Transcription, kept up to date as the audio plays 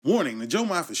Warning, the Joe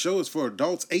Moffett Show is for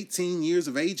adults 18 years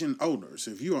of age and older. So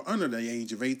if you are under the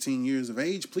age of 18 years of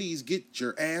age, please get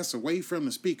your ass away from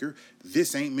the speaker.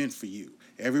 This ain't meant for you.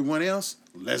 Everyone else,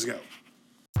 let's go.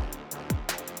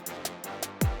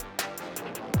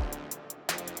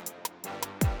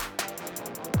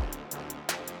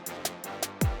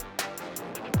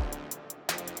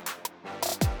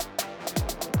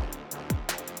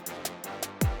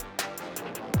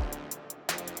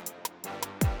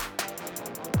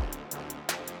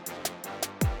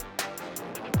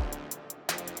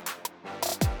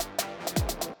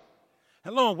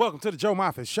 Hello and welcome to the Joe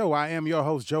Moffett Show. I am your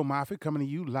host, Joe Moffett, coming to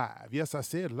you live. Yes, I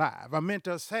said live. I meant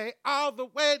to say all the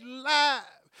way live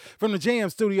from the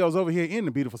JM Studios over here in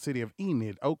the beautiful city of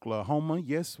Enid, Oklahoma.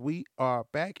 Yes, we are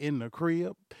back in the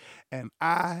crib, and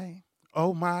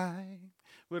oh my,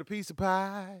 with a piece of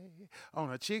pie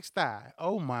on a chick's thigh.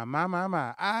 Oh my.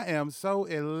 I am so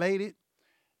elated,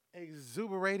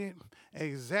 exuberated,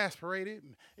 exasperated,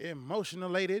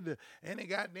 emotionalated, any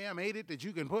goddamn aided that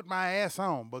you can put my ass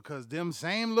on, because them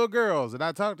same little girls that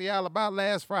I talked to y'all about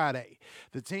last Friday,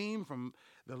 the team from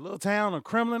the little town of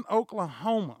Kremlin,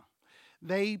 Oklahoma,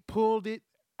 they pulled it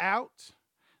out,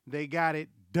 they got it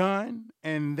done,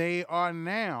 and they are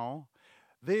now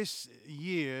this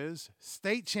year's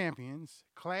state champions,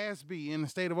 Class B in the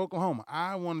state of Oklahoma.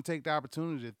 I want to take the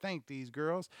opportunity to thank these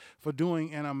girls for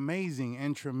doing an amazing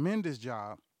and tremendous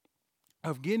job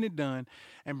of getting it done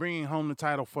and bringing home the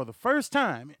title for the first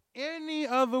time. Any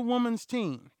other woman's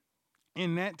team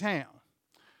in that town,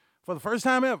 for the first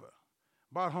time ever,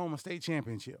 brought home a state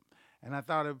championship. And I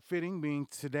thought it fitting, being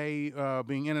today,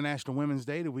 being International Women's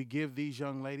Day, that we give these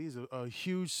young ladies a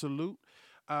huge salute.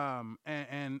 And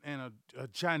a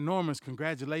ginormous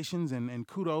congratulations and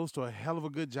kudos to a hell of a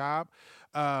good job.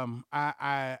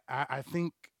 I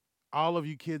think all of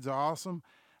you kids are awesome.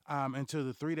 And to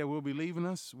the three that will be leaving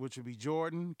us, which will be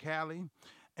Jordan, Callie,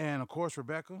 and of course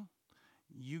Rebecca,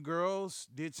 you girls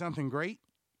did something great.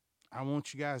 I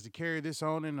want you guys to carry this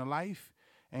on into life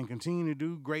and continue to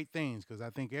do great things, because I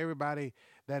think everybody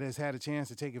that has had a chance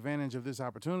to take advantage of this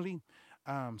opportunity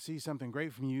see something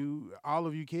great from you, all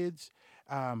of you kids,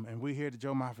 and we're here at the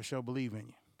Joe Moffett Show believe in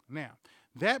you. Now,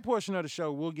 that portion of the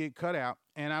show will get cut out,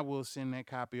 and I will send that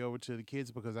copy over to the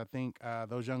kids, because I think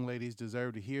those young ladies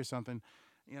deserve to hear something,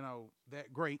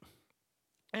 that great.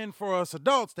 And for us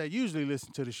adults that usually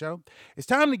listen to the show, it's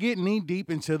time to get knee deep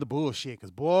into the bullshit.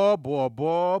 Because boy,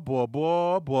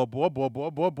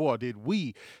 did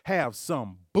we have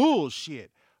some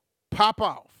bullshit pop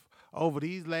off over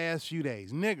these last few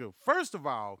days. Nigga, first of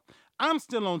all, I'm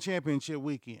still on championship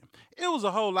weekend. It was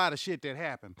a whole lot of shit that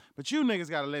happened, but you niggas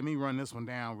gotta let me run this one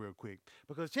down real quick,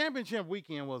 because championship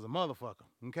weekend was a motherfucker,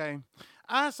 okay?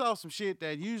 I saw some shit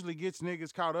that usually gets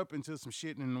niggas caught up into some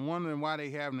shit and wondering why they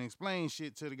haven't explained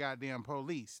shit to the goddamn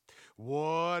police.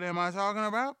 What am I talking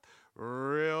about?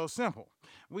 Real simple.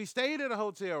 We stayed at a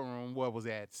hotel room, what was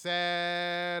that,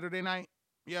 Saturday night?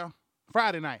 Yeah,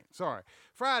 Friday night, sorry.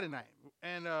 Friday night.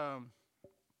 And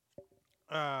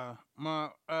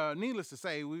needless to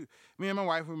say, me and my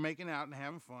wife were making out and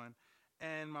having fun,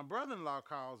 and my brother-in-law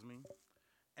calls me,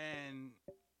 and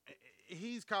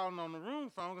he's calling on the room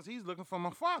phone because he's looking for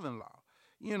my father-in-law,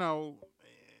 you know.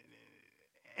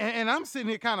 And I'm sitting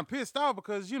here kind of pissed off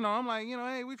because, I'm like,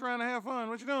 hey, we trying to have fun.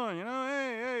 What you doing?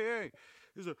 Hey.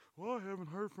 He said, well, I haven't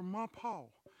heard from my pa.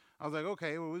 I was like,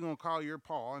 okay, well, we're going to call your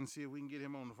pa and see if we can get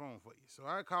him on the phone for you. So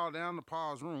I called down to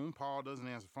Pa's room. Pa doesn't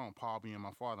answer the phone. Pa being my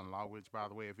father-in-law, which, by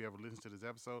the way, if you ever listen to this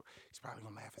episode, he's probably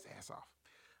going to laugh his ass off.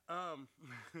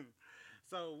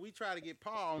 So we try to get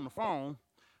Pa on the phone.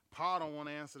 Pa don't want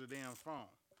to answer the damn phone.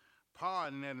 Pa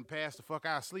and then passed the fuck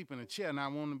out asleep in a chair, and I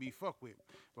want to be fucked with.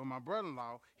 But my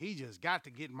brother-in-law, he just got to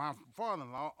get my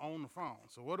father-in-law on the phone.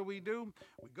 So what do? We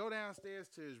go downstairs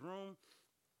to his room,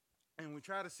 and we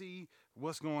try to see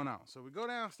what's going on. So we go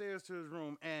downstairs to his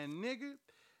room, and nigga,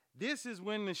 this is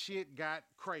when the shit got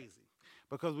crazy.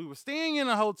 Because we were staying in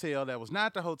a hotel that was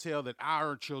not the hotel that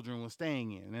our children were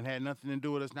staying in. And it had nothing to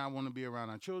do with us not wanting to be around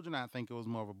our children. I think it was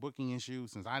more of a booking issue.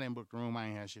 Since I didn't book the room, I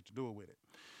ain't had shit to do with it.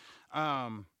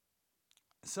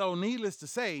 So needless to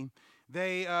say,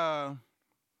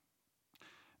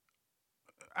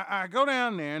 I go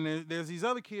down there, and there's these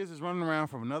other kids that's running around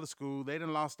from another school. They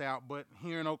done lost out, but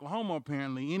here in Oklahoma,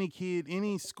 apparently,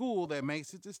 any school that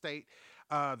makes it to state,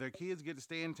 their kids get to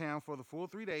stay in town for the full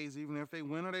 3 days. Even if they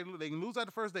win or they can lose out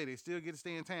the first day, they still get to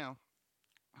stay in town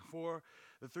for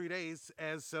the 3 days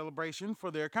as celebration for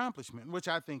their accomplishment, which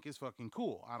I think is fucking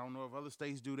cool. I don't know if other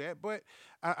states do that, but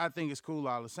I think it's cool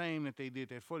all the same that they did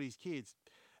that for these kids.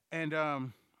 And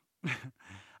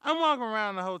I'm walking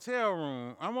around the hotel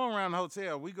room. I'm walking around the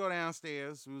hotel. We go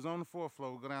downstairs. We was on the 4th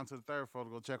floor. We go down to the 3rd floor to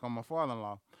go check on my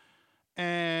father-in-law.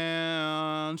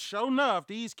 And sure enough,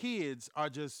 these kids are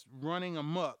just running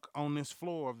amok on this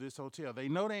floor of this hotel. They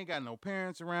know they ain't got no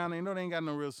parents around. They know they ain't got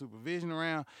no real supervision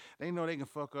around. They know they can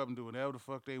fuck up and do whatever the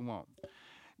fuck they want.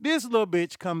 This little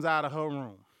bitch comes out of her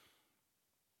room.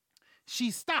 She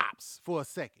stops for a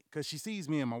second because she sees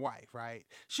me and my wife, right?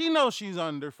 She knows she's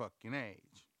under fucking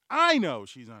age. I know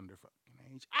she's under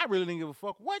fucking age. I really didn't give a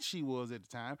fuck what she was at the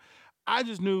time. I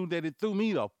just knew that it threw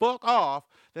me the fuck off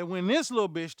that when this little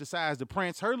bitch decides to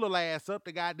prance her little ass up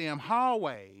the goddamn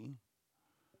hallway,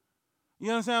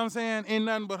 you understand what I'm saying? In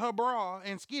nothing but her bra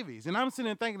and skivvies. And I'm sitting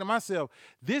there thinking to myself,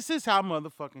 this is how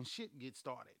motherfucking shit gets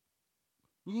started.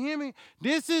 You hear me?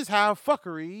 This is how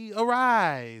fuckery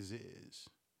arises.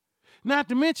 Not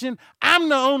to mention, I'm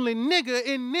the only nigga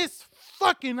in this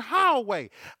fucking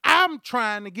hallway. I'm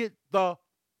trying to get the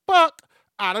fuck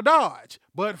out of Dodge.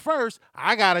 But first,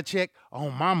 I gotta check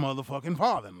on my motherfucking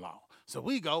father-in-law. So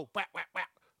we go whack, whack, whack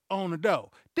on the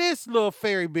door. This little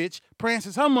fairy bitch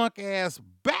prances her monkey ass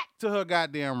back to her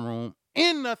goddamn room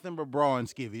in nothing but bra and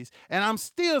skivvies. And I'm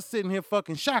still sitting here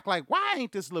fucking shocked like, why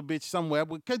ain't this little bitch somewhere?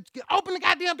 Open the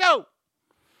goddamn door.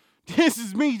 This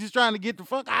is me just trying to get the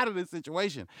fuck out of this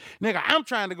situation. Nigga, I'm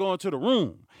trying to go into the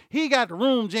room. He got the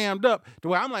room jammed up to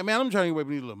where I'm like, man, I'm trying to get away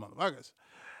from these little motherfuckers.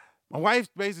 My wife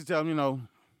basically tells me,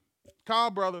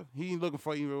 call brother. He ain't looking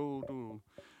for you.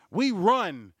 We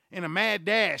run in a mad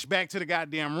dash back to the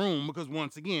goddamn room because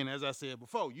once again, as I said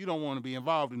before, you don't want to be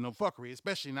involved in no fuckery,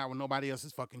 especially not with nobody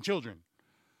else's fucking children.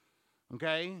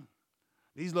 Okay?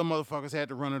 These little motherfuckers had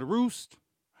to run to the roost.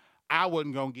 I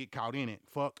wasn't going to get caught in it.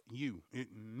 Fuck you. Hell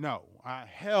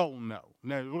no.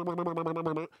 No.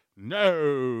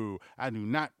 I do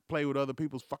not play with other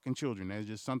people's fucking children. That's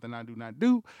just something I do not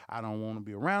do. I don't want to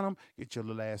be around them. Get your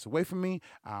little ass away from me.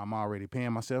 I'm already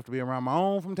paying myself to be around my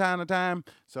own from time to time.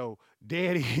 So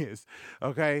there it is.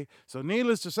 Okay? So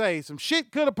needless to say, some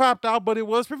shit could have popped out, but it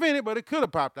was prevented. But it could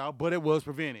have popped out, but it was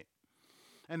prevented.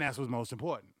 And that's what's most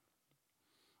important.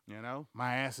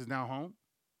 My ass is now home.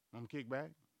 I'm kicked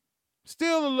back.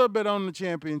 Still a little bit on the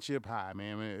championship high,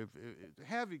 man. If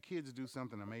have your kids do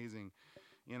something amazing,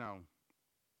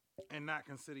 and not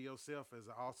consider yourself as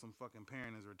an awesome fucking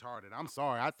parent is retarded. I'm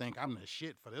sorry. I think I'm the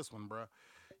shit for this one, bro.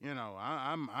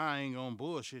 I ain't gonna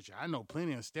bullshit you. I know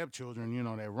plenty of stepchildren,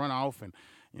 that run off and,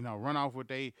 run off with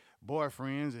their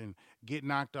boyfriends and get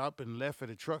knocked up and left at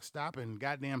a truck stop in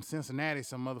goddamn Cincinnati,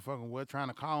 some motherfucking what, trying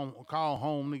to call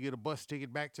home to get a bus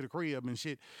ticket back to the crib and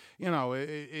shit.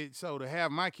 So to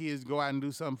have my kids go out and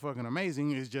do something fucking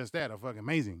amazing is just that, a fucking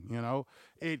amazing,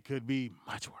 It could be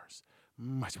much worse.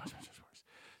 Much, much, much, much worse.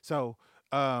 So,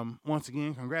 once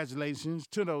again, congratulations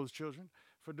to those children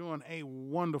for doing a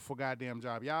wonderful goddamn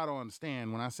job. Y'all don't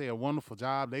understand. When I say a wonderful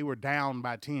job, they were down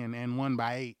by 10 and won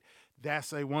by 8.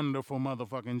 That's a wonderful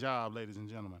motherfucking job, ladies and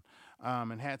gentlemen.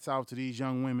 And hats off to these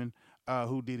young women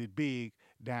who did it big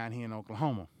down here in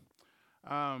Oklahoma.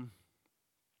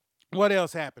 What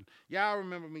else happened? Y'all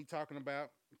remember me talking about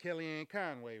Kellyanne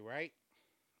Conway, right?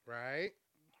 Right?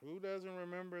 Who doesn't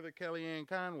remember the Kellyanne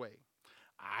Conway?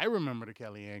 I remember the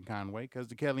Kellyanne Conway because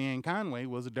the Kellyanne Conway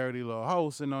was a dirty little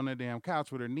hoe sitting on that damn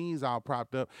couch with her knees all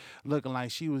propped up, looking like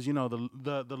she was,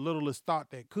 the littlest thought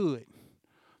that could.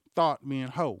 Thought being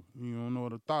hoe. You don't know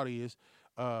what a thought is.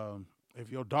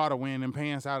 If your daughter wearing them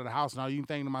pants out of the house and all you can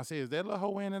think to myself is that little hoe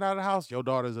wearing it out of the house, your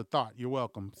daughter's a thought. You're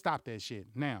welcome. Stop that shit.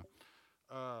 Now,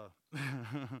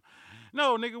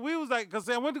 no, nigga, we was like, because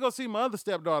I went to go see my other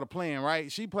stepdaughter playing,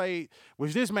 right? She played,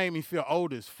 which this made me feel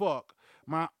old as fuck.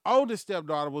 My oldest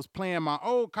stepdaughter was playing my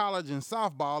old college in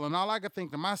softball, and all I could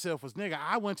think to myself was, nigga,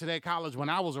 I went to that college when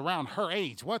I was around her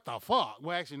age. What the fuck?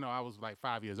 Well, actually, no, I was like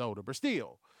 5 years older, but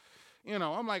still.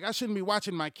 I'm like, I shouldn't be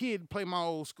watching my kid play my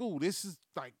old school. This is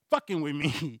like fucking with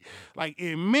me, like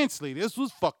immensely. This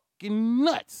was fucking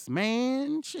nuts,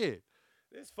 man. Shit.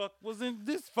 This fuck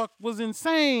was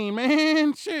insane,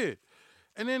 man. Shit.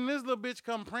 And then this little bitch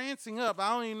come prancing up. I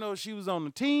don't even know if she was on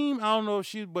the team. I don't know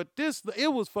if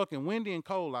it was fucking windy and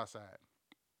cold outside.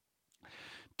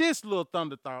 This little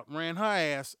thunder thought ran her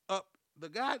ass up the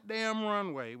goddamn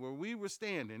runway where we were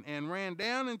standing and ran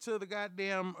down into the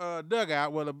goddamn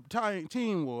dugout where the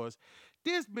team was.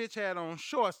 This bitch had on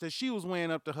shorts that she was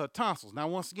wearing up to her tonsils. Now,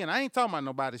 once again, I ain't talking about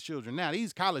nobody's children now.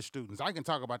 These college students, I can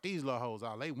talk about these little hoes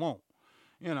all they want.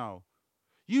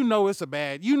 It's a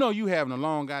bad, you having a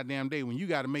long goddamn day when you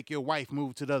got to make your wife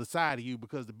move to the other side of you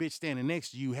because the bitch standing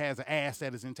next to you has an ass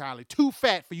that is entirely too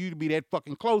fat for you to be that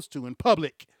fucking close to in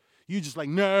public. You just like,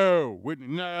 no, Whitney,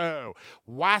 no.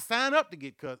 Why sign up to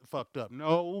get fucked up?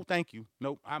 No, thank you.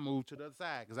 Nope, I moved to the other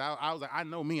side because I was like, I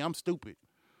know me, I'm stupid.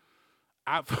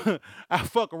 I I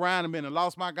fuck around and been and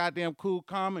lost my goddamn cool,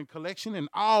 calm, and collection, and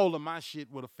all of my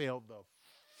shit would have fell the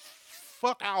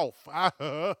fuck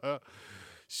off.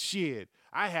 Shit,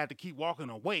 I had to keep walking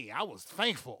away. I was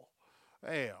thankful.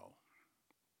 Hell,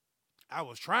 I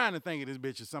was trying to think of this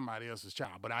bitch as somebody else's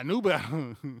child, but I knew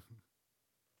better.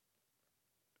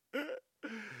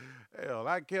 Hell,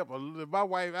 my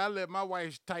wife. I let my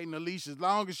wife tighten the leash as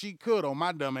long as she could on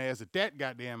my dumb ass at that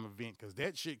goddamn event, because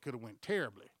that shit could have went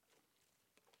terribly.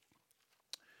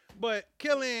 But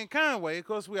Kellyanne Conway, of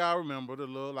course, we all remember the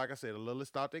little, like I said, the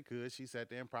littlest thought they could. She sat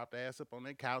there and propped her ass up on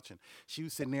that couch, and she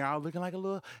was sitting there all looking like a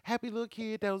little happy little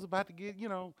kid that was about to get,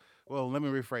 well, let me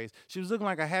rephrase. She was looking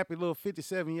like a happy little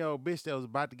 57-year-old bitch that was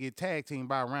about to get tag teamed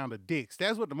by a round of dicks.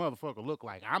 That's what the motherfucker looked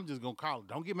like. I'm just going to call it.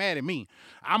 Don't get mad at me.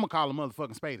 I'm going to call a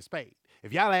motherfucking spade a spade.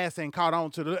 If y'all ass ain't caught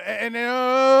on to and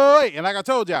like I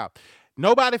told y'all,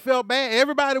 nobody felt bad.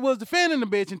 Everybody was defending the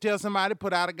bitch until somebody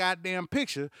put out a goddamn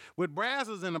picture with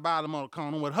Brazzers in the bottom of the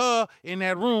corner with her in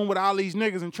that room with all these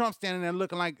niggas and Trump standing there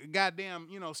looking like goddamn,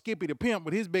 Skippy the Pimp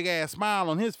with his big ass smile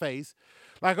on his face.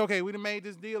 Like, okay, we done made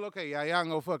this deal. Okay, y'all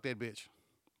can go fuck that bitch.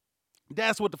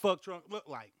 That's what the fuck Trump looked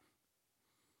like.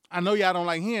 I know y'all don't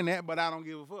like hearing that, but I don't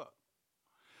give a fuck.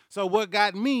 So what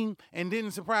got me and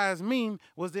didn't surprise me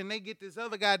was then they get this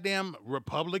other goddamn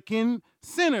Republican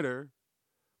senator,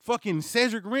 fucking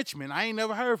Cedric Richmond. I ain't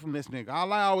never heard from this nigga.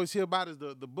 All I always hear about is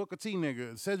the Booker T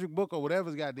nigga, Cedric Booker, whatever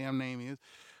his goddamn name is.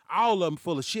 All of them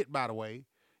full of shit, by the way,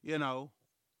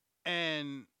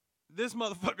 And this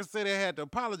motherfucker said they had to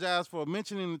apologize for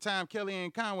mentioning the time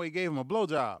Kellyanne Conway gave him a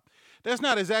blowjob. That's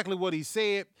not exactly what he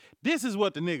said. This is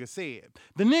what the nigga said.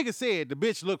 The nigga said the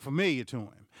bitch looked familiar to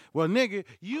him. Well, nigga,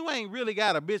 you ain't really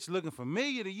got a bitch looking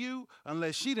familiar to you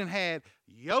unless she done had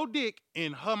your dick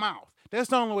in her mouth. That's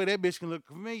the only way that bitch can look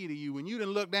familiar to you. When you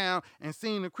done look down and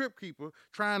seen the Crip Keeper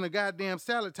trying to goddamn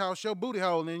salad toss your booty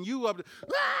hole, and you up to,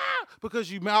 because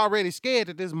you already scared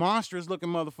that this monstrous looking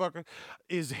motherfucker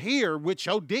is here with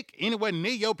your dick anywhere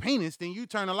near your penis, then you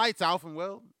turn the lights off and,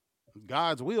 well,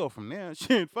 God's will from there.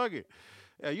 Shit, fuck it.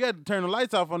 Yeah, you had to turn the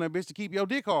lights off on that bitch to keep your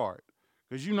dick hard.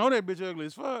 Because you know that bitch ugly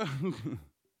as fuck.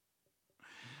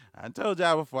 I told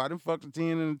y'all before, I done fucked a 10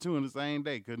 and a 2 in the same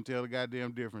day. Couldn't tell the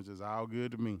goddamn difference. It's all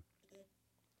good to me.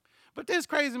 But this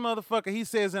crazy motherfucker, he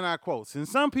says in our quotes, and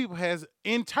some people has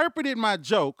interpreted my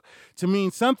joke to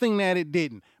mean something that it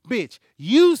didn't. Bitch,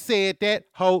 you said that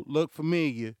hoe looked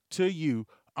familiar to you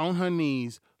on her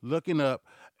knees, looking up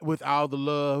with all the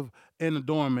love and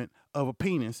adornment of a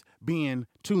penis being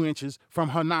 2 inches from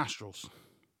her nostrils.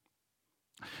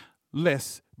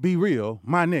 Let's be real,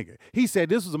 my nigga. He said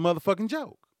this was a motherfucking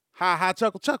joke. Ha ha,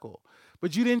 chuckle, chuckle.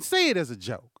 But you didn't say it as a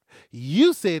joke.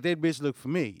 You said that bitch looked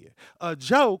familiar. A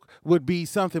joke would be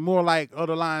something more like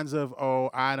other lines of, oh,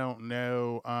 I don't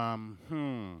know.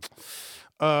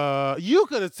 You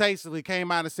could have tastefully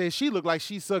came out and said she looked like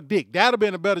she sucked dick. That'd have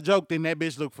been a better joke than that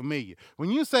bitch looked familiar. When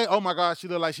you say, oh my God, she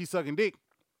looked like she sucking dick,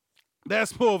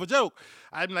 that's more of a joke.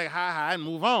 I'd be like, hi, and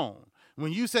move on.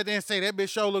 When you sit there and say that bitch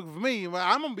sure looking for me, well,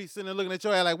 I'm gonna be sitting there looking at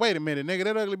your ass like, wait a minute, nigga,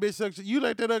 that ugly bitch sucks. You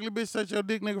let that ugly bitch suck your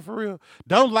dick, nigga, for real?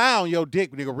 Don't lie on your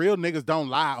dick, nigga. Real niggas don't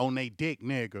lie on they dick,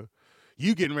 nigga.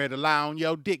 You getting ready to lie on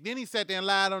your dick. Then he sat there and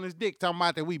lied on his dick, talking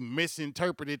about that we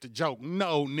misinterpreted the joke.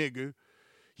 No, nigga.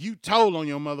 You told on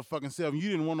your motherfucking self. You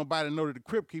didn't want nobody to know that the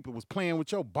Crip Keeper was playing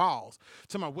with your balls.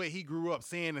 Talking about where he grew up,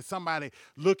 saying that somebody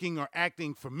looking or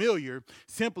acting familiar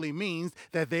simply means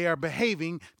that they are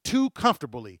behaving too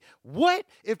comfortably. What?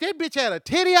 If that bitch had a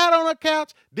titty out on her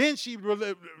couch, then she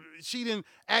done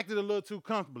acted a little too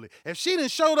comfortably. If she done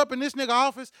showed up in this nigga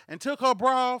office and took her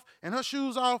bra off and her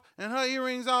shoes off and her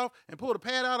earrings off and pulled a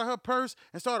pad out of her purse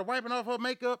and started wiping off her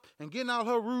makeup and getting out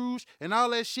her rouge and all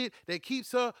that shit that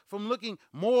keeps her from looking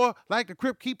more like the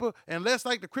Crip Keeper and less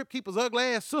like the Crip Keeper's ugly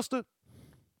ass sister,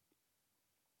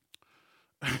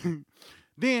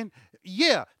 then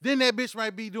that bitch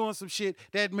might be doing some shit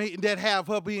that have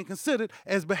her being considered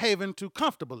as behaving too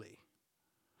comfortably.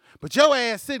 But your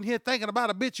ass sitting here thinking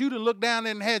about a bitch you done looked down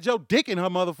there and had your dick in her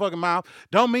motherfucking mouth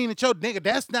don't mean that your nigga,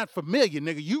 that's not familiar,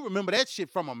 nigga. You remember that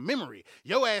shit from a memory.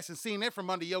 Your ass has seen that from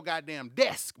under your goddamn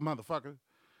desk, motherfucker.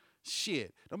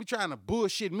 Shit. Don't be trying to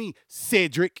bullshit me,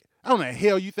 Cedric. I don't know the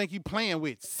hell you think you playing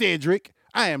with, Cedric.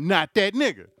 I am not that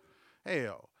nigga.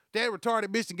 Hell, that retarded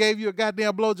bitch that gave you a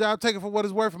goddamn blowjob, take it for what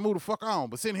it's worth and move the fuck on.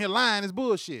 But sitting here lying is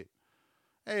bullshit.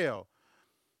 Hell.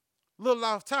 little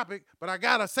off topic, but I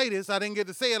gotta say this. I didn't get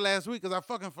to say it last week because I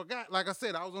fucking forgot. Like I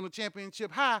said, I was on the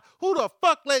championship high. Who the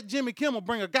fuck let Jimmy Kimmel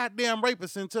bring a goddamn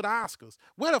rapist into the Oscars?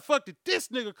 Where the fuck did this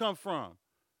nigga come from?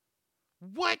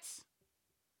 What?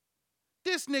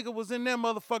 This nigga was in there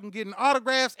motherfucking getting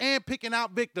autographs and picking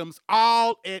out victims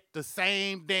all at the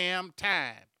same damn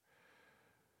time.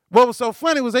 What was so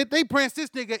funny was they pranced this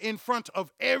nigga in front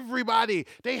of everybody.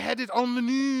 They had it on the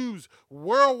news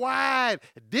worldwide.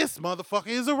 This motherfucker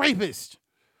is a rapist.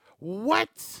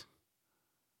 What?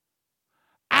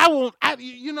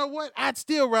 You know what? I'd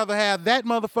still rather have that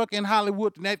motherfucker in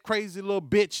Hollywood than that crazy little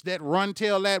bitch, that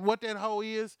run-tail, what that hoe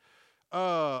is.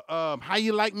 How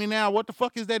You Like Me Now? What the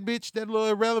fuck is that bitch? That little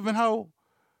irrelevant hoe?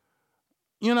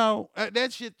 You know,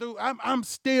 that shit through. I'm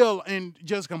still in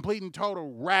just complete and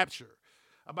total rapture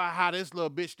about how this little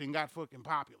bitch thing got fucking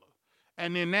popular.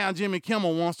 And then now Jimmy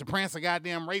Kimmel wants to prance a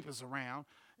goddamn rapist around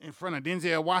in front of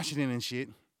Denzel Washington and shit.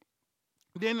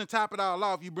 Then to top it all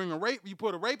off, you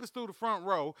put a rapist through the front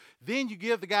row, then you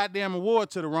give the goddamn award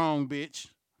to the wrong bitch.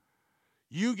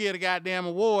 You get a goddamn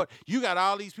award. You got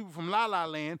all these people from La La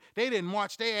Land. They didn't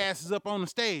march their asses up on the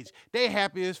stage. They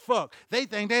happy as fuck. They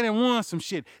think they done won some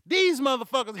shit. These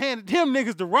motherfuckers handed them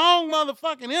niggas the wrong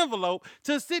motherfucking envelope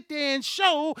to sit there and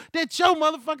show that your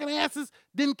motherfucking asses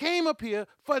didn't came up here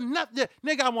for nothing.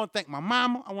 Nigga, I want to thank my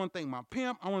mama. I want to thank my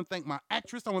pimp. I want to thank my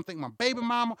actress. I want to thank my baby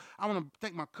mama. I want to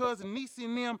thank my cousin, niece,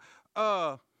 and them.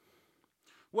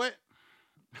 What?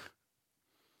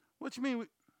 What you mean?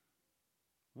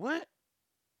 What?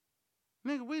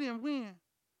 Nigga, we didn't win.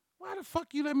 Why the fuck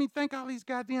you let me thank all these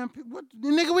goddamn people? What?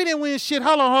 Nigga, we didn't win shit.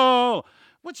 Hold on.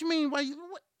 What you mean? What?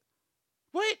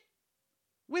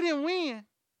 We didn't win.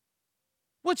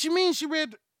 What you mean she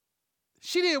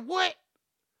did what?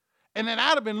 And then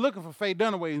I'd have been looking for Faye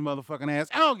Dunaway's motherfucking ass.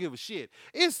 I don't give a shit.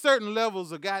 It's certain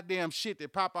levels of goddamn shit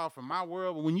that pop out from my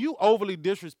world. But when you overly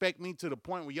disrespect me to the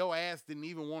point where your ass didn't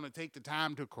even want to take the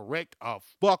time to correct a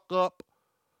fuck up,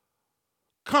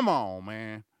 come on,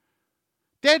 man.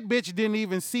 That bitch didn't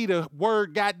even see the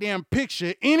word goddamn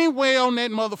picture anywhere on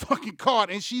that motherfucking card,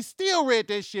 and she still read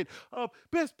that shit.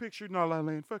 Best picture in La La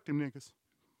Land. Fuck them niggas.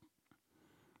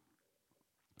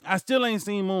 I still ain't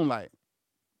seen Moonlight.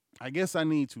 I guess I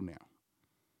need to now.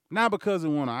 Not because it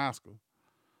won an Oscar.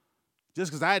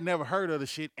 Just because I had never heard of the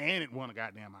shit and it won a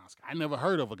goddamn Oscar. I never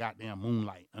heard of a goddamn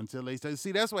Moonlight until they say,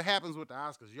 see, that's what happens with the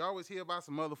Oscars. You always hear about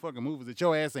some motherfucking movies that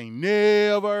your ass ain't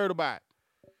never heard about.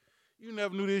 You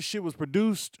never knew this shit was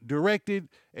produced, directed,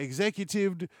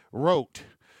 executive, wrote.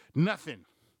 Nothing.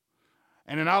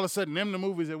 And then all of a sudden, them the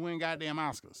movies that win goddamn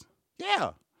Oscars.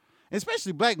 Yeah.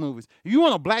 Especially black movies. If you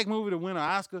want a black movie to win an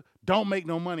Oscar, don't make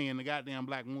no money in the goddamn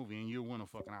black movie and you'll win a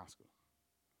fucking Oscar.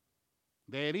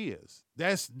 There it is.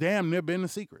 That's damn near been the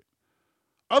secret.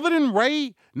 Other than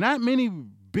Ray, not many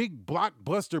big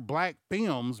blockbuster black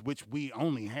films, which we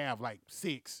only have like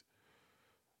 6,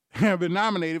 have been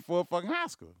nominated for a fucking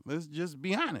Oscar. Let's just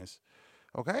be honest.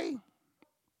 Okay?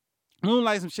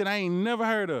 Moonlight, some shit I ain't never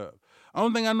heard of.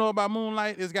 Only thing I know about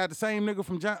Moonlight is got the same nigga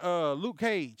from Luke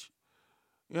Cage.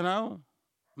 You know?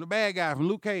 The bad guy from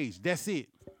Luke Cage. That's it.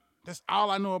 That's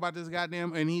all I know about this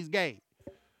goddamn, and he's gay.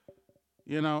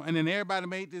 You know? And then everybody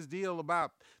made this deal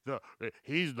about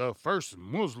he's the first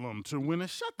Muslim to win it.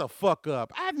 Shut the fuck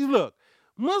up. Look,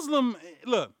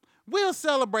 we'll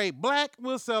celebrate black,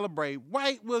 we'll celebrate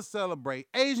white, we'll celebrate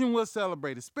Asian, we'll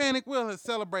celebrate Hispanic, we'll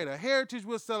celebrate a heritage,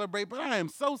 we'll celebrate. But I am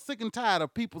so sick and tired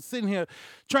of people sitting here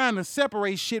trying to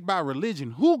separate shit by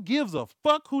religion. Who gives a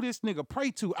fuck who this nigga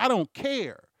pray to? I don't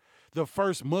care. The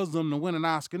first Muslim to win an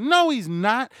Oscar. No, he's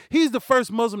not. He's the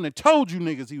first Muslim that told you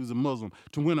niggas he was a Muslim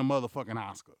to win a motherfucking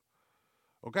Oscar.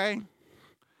 Okay?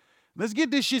 Let's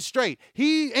get this shit straight.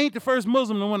 He ain't the first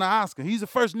Muslim to win an Oscar. He's the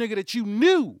first nigga that you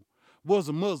knew was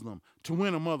a Muslim to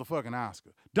win a motherfucking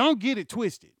Oscar. Don't get it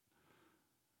twisted.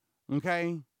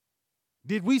 Okay?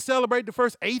 Did we celebrate the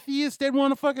first atheist that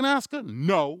won a fucking Oscar?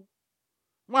 No.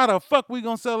 Why the fuck we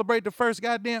gonna celebrate the first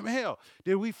goddamn hell?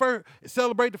 Did we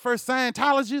celebrate the first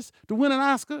Scientologist to win an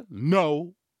Oscar?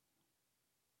 No.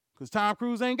 Because Tom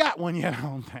Cruise ain't got one yet, I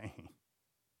don't think.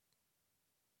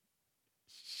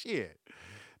 Shit.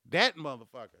 That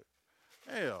motherfucker.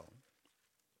 Hell.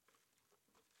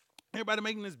 Everybody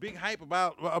making this big hype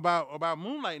about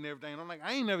Moonlight and everything. And I'm like,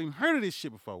 I ain't never even heard of this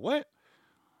shit before. What?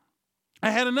 I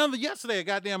had another yesterday, a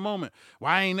goddamn moment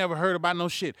where I ain't never heard about no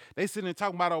shit. They sitting there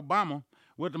talking about Obama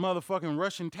with the motherfucking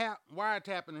Russian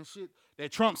wiretapping and shit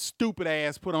that Trump's stupid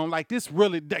ass put on. Like this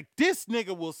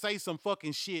nigga will say some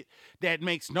fucking shit that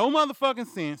makes no motherfucking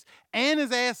sense and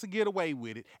his ass will get away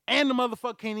with it. And the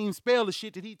motherfucker can't even spell the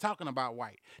shit that he talking about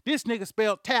white. This nigga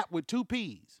spelled tap with 2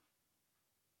 P's.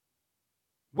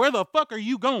 Where the fuck are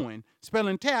you going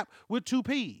spelling tap with two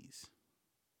P's?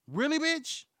 Really,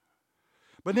 bitch?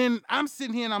 But then I'm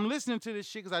sitting here and I'm listening to this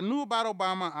shit because I knew about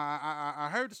Obama. I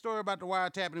heard the story about the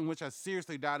wiretapping, which I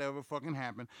seriously doubt ever fucking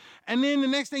happened. And then the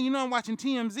next thing you know, I'm watching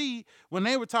TMZ when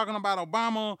they were talking about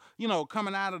Obama,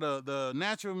 coming out of the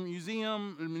Natural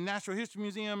History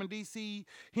Museum in D.C.,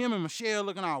 him and Michelle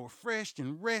looking all refreshed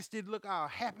and rested, look all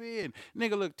happy, and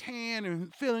nigga look tan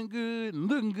and feeling good and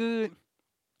looking good.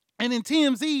 And then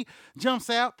TMZ jumps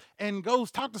out and goes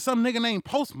talk to some nigga named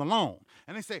Post Malone.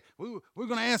 And they say, we're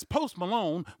going to ask Post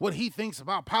Malone what he thinks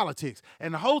about politics.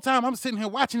 And the whole time I'm sitting here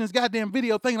watching this goddamn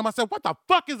video thinking to myself, what the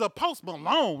fuck is a Post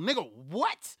Malone? Nigga,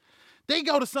 what? They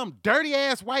go to some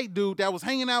dirty-ass white dude that was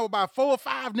hanging out with about 4 or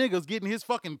 5 niggas getting his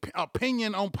fucking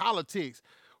opinion on politics.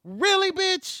 Really,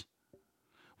 bitch?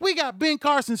 We got Ben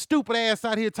Carson's stupid ass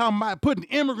out here talking about putting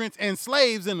immigrants and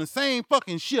slaves in the same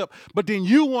fucking ship, but then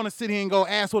you want to sit here and go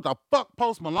ask what the fuck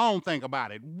Post Malone think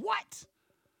about it. What?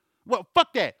 Well,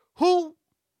 fuck that. Who?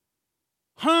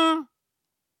 Huh?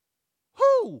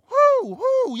 Who?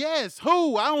 Yes,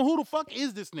 who? I don't know who the fuck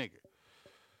is this nigga.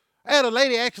 I had a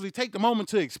lady actually take the moment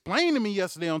to explain to me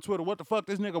yesterday on Twitter what the fuck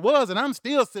this nigga was, and I'm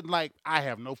still sitting like, I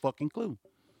have no fucking clue.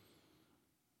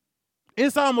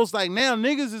 It's almost like now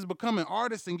niggas is becoming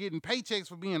artists and getting paychecks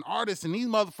for being artists, and these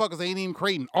motherfuckers ain't even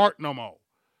creating art no more.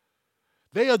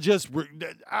 They are just,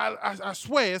 I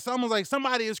swear, it's almost like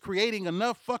somebody is creating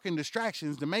enough fucking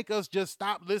distractions to make us just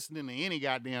stop listening to any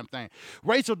goddamn thing.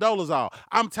 Rachel Dolezal,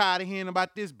 I'm tired of hearing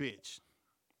about this bitch.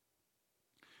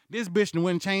 This bitch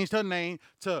went and changed her name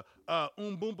to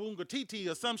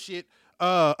Umbumbungatiti or some shit.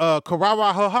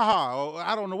 Karawa ha ha ha.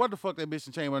 I don't know what the fuck that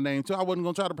bitch changed her name to. I wasn't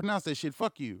gonna try to pronounce that shit.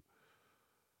 Fuck you.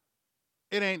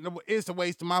 It's a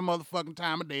waste of my motherfucking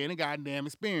time of day and a goddamn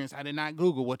experience. I did not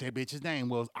Google what that bitch's name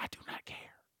was. I do not care.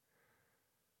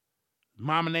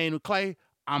 Mama named him Clay,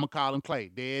 I'ma call him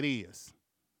Clay. There it is.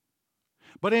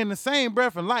 But in the same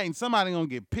breath and light, somebody gonna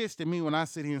get pissed at me when I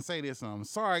sit here and say this. I'm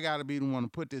sorry I gotta be the one to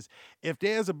put this. If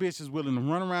there's a bitch that's willing to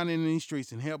run around in these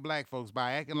streets and help black folks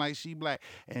by acting like she black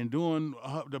and doing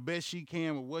the best she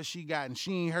can with what she got, and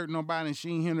she ain't hurting nobody and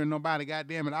she ain't hindering nobody,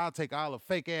 goddamn it, I'll take all the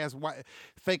fake ass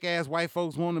white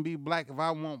folks want to be black if I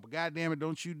want. But goddamn it,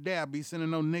 don't you dare be sending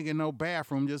no nigga in no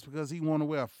bathroom just because he want to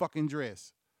wear a fucking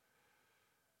dress.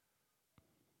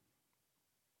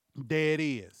 There it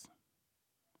is.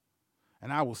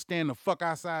 And I will stand the fuck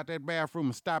outside that bathroom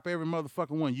and stop every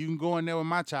motherfucking one. You can go in there when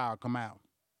my child come out.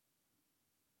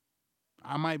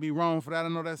 I might be wrong for that. I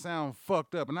know that sounds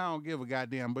fucked up, and I don't give a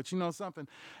goddamn. But you know something?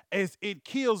 It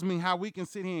kills me how we can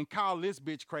sit here and call this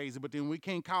bitch crazy, but then we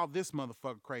can't call this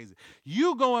motherfucker crazy.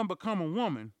 You go and become a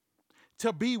woman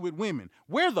to be with women.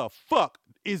 Where the fuck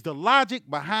is the logic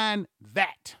behind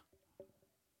that?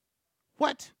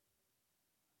 What?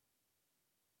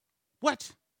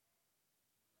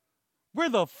 Where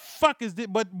the fuck is this?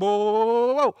 But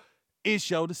whoa. It's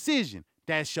your decision.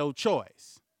 That's your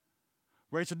choice.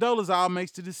 Rachel Dolezal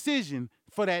makes the decision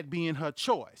for that being her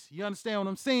choice. You understand what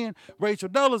I'm saying? Rachel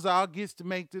Dolezal gets to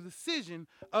make the decision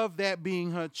of that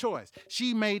being her choice.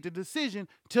 She made the decision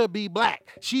to be black.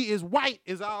 She is white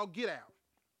as all get out.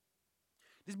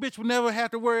 This bitch will never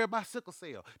have to worry about sickle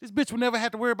cell. This bitch will never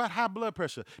have to worry about high blood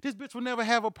pressure. This bitch will never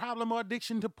have a problem or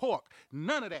addiction to pork.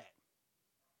 None of that.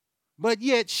 But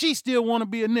yet, she still want to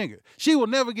be a nigga. She will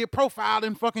never get profiled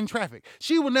in fucking traffic.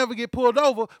 She will never get pulled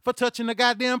over for touching the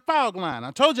goddamn fog line. I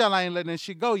told y'all I ain't letting that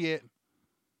shit go yet.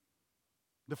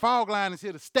 The fog line is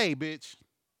here to stay, bitch.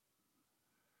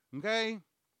 Okay?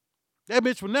 That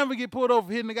bitch will never get pulled over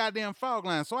for hitting the goddamn fog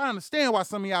line. So I understand why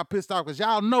some of y'all pissed off, because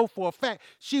y'all know for a fact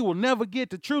she will never get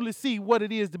to truly see what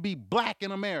it is to be black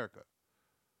in America.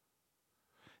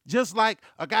 Just like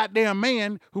a goddamn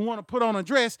man who want to put on a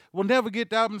dress will never get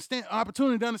the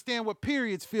opportunity to understand what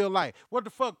periods feel like, what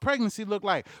the fuck pregnancy look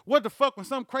like, what the fuck when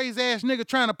some crazy ass nigga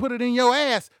trying to put it in your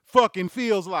ass fucking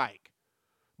feels like.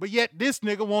 But yet this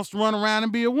nigga wants to run around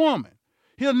and be a woman.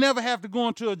 He'll never have to go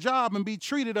into a job and be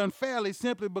treated unfairly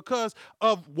simply because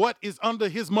of what is under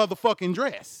his motherfucking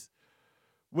dress.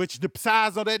 Which the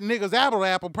size of that nigga's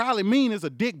apple probably mean is a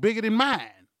dick bigger than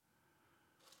mine.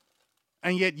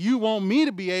 And yet you want me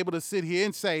to be able to sit here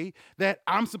and say that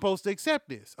I'm supposed to accept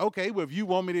this. Okay, well, if you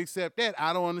want me to accept that,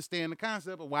 I don't understand the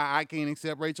concept of why I can't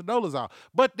accept Rachel Dolezal.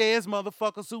 But there's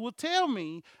motherfuckers who will tell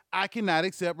me I cannot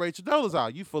accept Rachel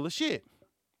Dolezal. You full of shit.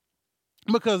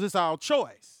 Because it's all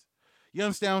choice. You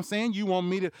understand what I'm saying? You want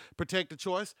me to protect the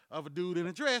choice of a dude in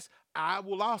a dress. I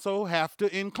will also have to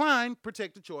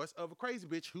protect the choice of a crazy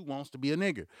bitch who wants to be a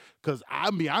nigger. Because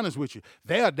I'll be honest with you,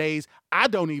 there are days I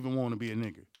don't even want to be a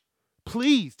nigger.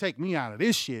 Please take me out of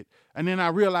this shit. And then I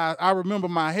realized I remember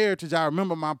my heritage, I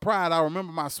remember my pride, I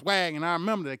remember my swag, and I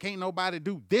remember that can't nobody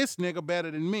do this nigga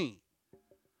better than me.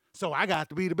 So I got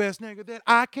to be the best nigga that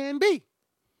I can be.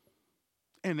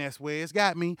 And that's where it's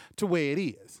got me to where it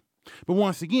is. But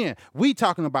once again, we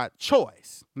talking about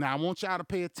choice. Now I want y'all to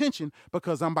pay attention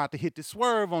because I'm about to hit the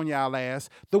swerve on y'all ass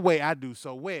the way I do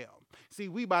so well. See,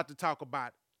 we about to talk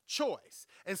about choice.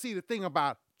 And see, the thing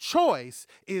about choice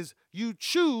is you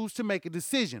choose to make a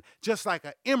decision, just like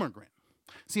an immigrant.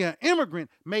 See, an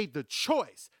immigrant made the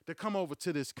choice to come over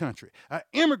to this country. An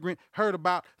immigrant heard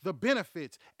about the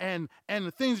benefits and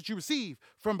the things that you receive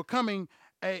from becoming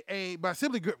by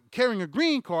simply carrying a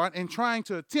green card and trying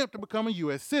to attempt to become a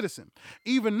U.S. citizen.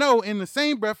 Even though in the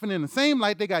same breath and in the same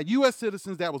light, they got U.S.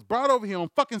 citizens that was brought over here on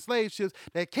fucking slave ships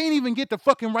that can't even get the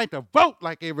fucking right to vote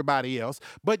like everybody else.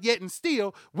 But yet and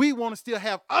still, we want to still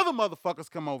have other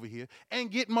motherfuckers come over here and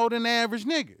get more than the average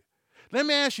nigga. Let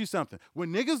me ask you something.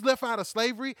 When niggas left out of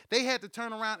slavery, they had to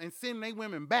turn around and send their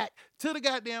women back to the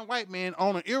goddamn white man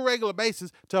on an irregular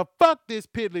basis to fuck this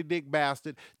piddly dick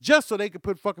bastard just so they could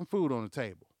put fucking food on the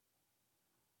table.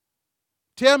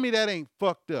 Tell me that ain't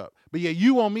fucked up. But yeah,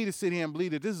 you want me to sit here and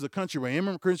believe that this is a country where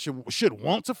immigrants should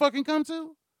want to fucking come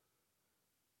to?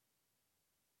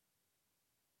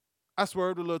 I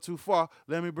swerved a little too far.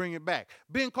 Let me bring it back.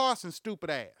 Ben Carson's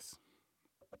stupid ass.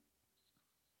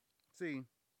 See,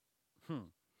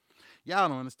 y'all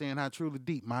don't understand how truly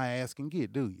deep my ass can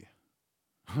get, do you?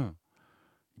 You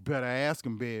better ask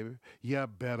him, baby. You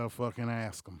better fucking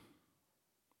ask him.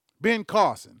 Ben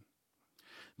Carson,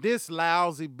 this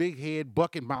lousy, big head,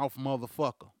 bucket mouth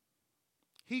motherfucker.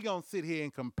 He gonna sit here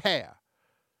and compare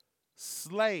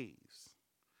slaves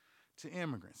to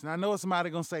immigrants. And I know somebody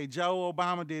gonna say, Joe,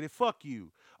 Obama did it. Fuck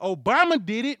you. Obama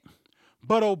did it,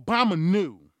 but Obama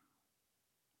knew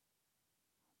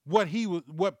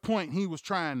what point he was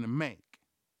trying to make.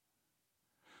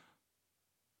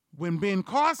 When Ben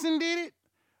Carson did it,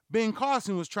 Ben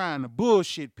Carson was trying to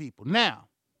bullshit people. Now,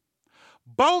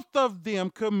 both of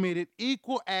them committed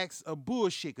equal acts of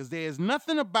bullshit because there's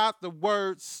nothing about the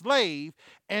word slave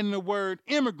and the word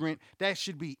immigrant that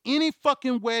should be any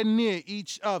fucking where near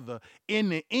each other in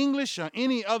the English or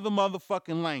any other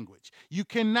motherfucking language. You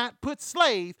cannot put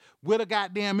slave with a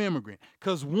goddamn immigrant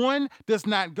because one does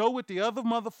not go with the other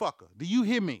motherfucker. Do you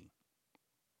hear me?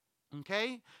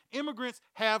 Okay? Immigrants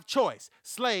have choice.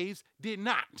 Slaves did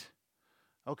not.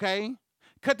 Okay?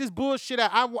 Cut this bullshit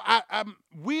out.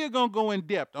 We are going to go in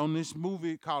depth on this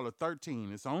movie called The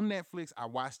 13. It's on Netflix. I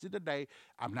watched it today.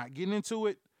 I'm not getting into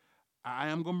it. I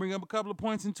am going to bring up a couple of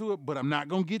points into it, but I'm not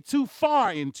going to get too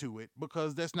far into it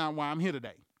because that's not why I'm here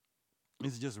today.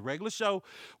 It's just a regular show.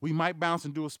 We might bounce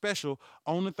and do a special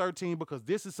on The 13 because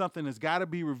this is something that's got to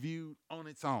be reviewed on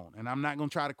its own. And I'm not going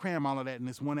to try to cram all of that in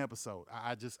this one episode.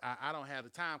 I don't have the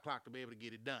time clock to be able to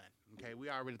get it done. Okay, we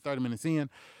already 30 minutes in.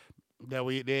 There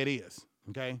it is.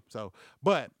 Okay, so,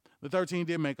 but The 13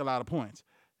 did make a lot of points.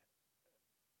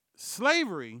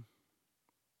 Slavery,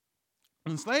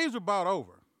 when slaves were brought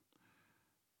over,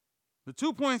 the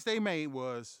 2 points they made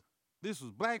was this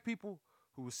was black people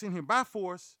who were sent here by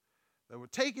force that were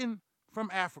taken from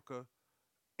Africa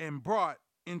and brought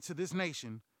into this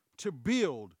nation to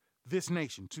build this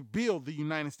nation, to build the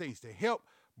United States, to help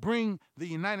bring the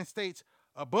United States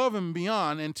above and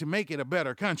beyond and to make it a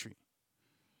better country.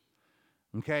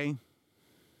 Okay?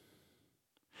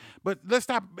 But let's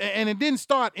stop, and it didn't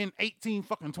start in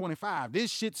 1825.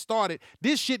 This shit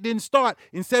didn't start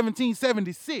in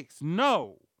 1776.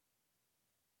 No.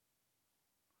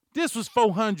 This was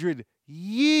 400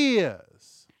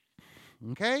 years.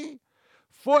 Okay?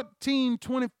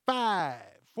 1425,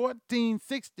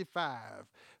 1465,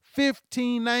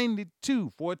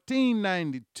 1592,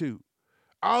 1492.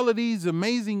 All of these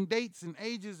amazing dates and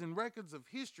ages and records of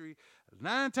history,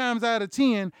 9 times out of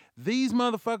 10, these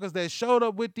motherfuckers that showed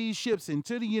up with these ships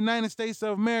into the United States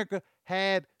of America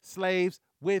had slaves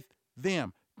with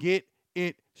them. Get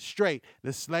it straight.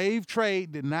 The slave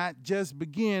trade did not just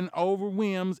begin over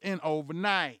whims and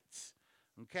overnights.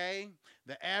 Okay?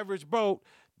 The average boat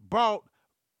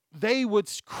they would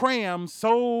cram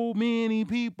so many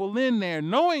people in there,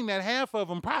 knowing that half of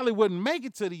them probably wouldn't make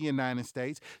it to the United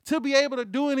States to be able to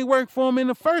do any work for them in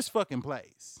the first fucking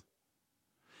place.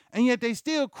 And yet they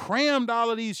still crammed all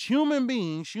of these human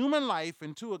beings, human life,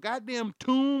 into a goddamn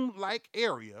tomb-like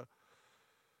area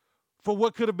for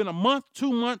what could have been a month,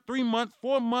 2 month, 3 month,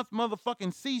 4 month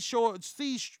motherfucking sea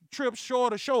trip shore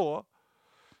to shore,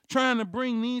 trying to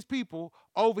bring these people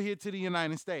over here to the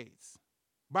United States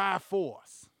by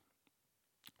force.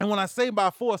 And when I say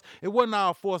by force, it wasn't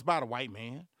all forced by the white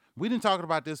man. We didn't talk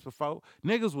about this before.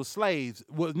 Niggas was slaves.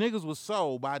 Niggas was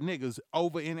sold by niggas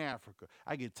over in Africa.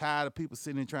 I get tired of people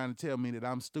sitting there trying to tell me that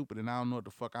I'm stupid and I don't know what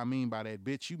the fuck I mean by that.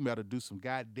 Bitch, you better do some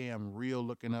goddamn real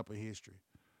looking up of history.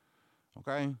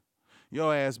 Okay?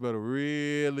 Your ass better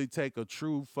really take a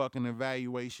true fucking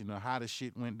evaluation of how the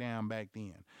shit went down back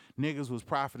then. Niggas was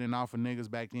profiting off of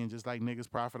niggas back then just like niggas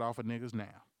profit off of niggas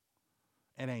now.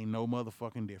 It ain't no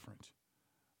motherfucking difference.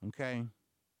 Okay?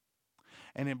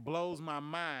 And it blows my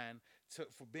mind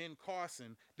for Ben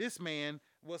Carson. This man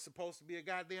was supposed to be a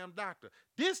goddamn doctor.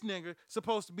 This nigga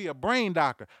supposed to be a brain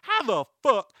doctor. How the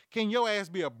fuck can your ass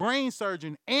be a brain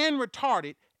surgeon and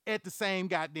retarded at the same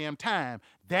goddamn time?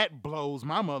 That blows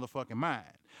my motherfucking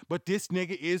mind. But this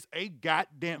nigga is a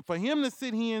goddamn... For him to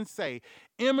sit here and say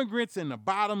immigrants in the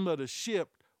bottom of the ship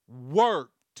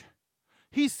worked.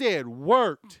 He said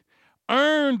worked,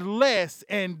 earned less,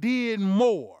 and did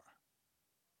more.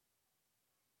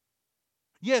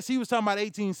 Yes, he was talking about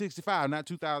 1865, not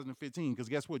 2015, because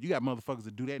guess what? You got motherfuckers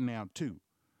that do that now, too.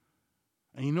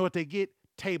 And you know what they get?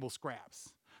 Table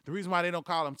scraps. The reason why they don't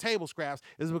call them table scraps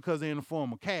is because they're in the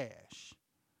form of cash.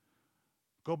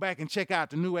 Go back and check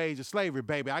out The New Age of Slavery,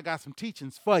 baby. I got some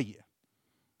teachings for you.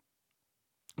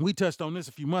 We touched on this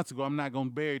a few months ago. I'm not going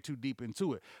to bury too deep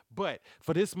into it. But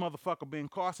for this motherfucker, Ben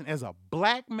Carson, as a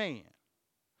black man,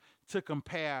 to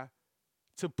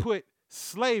put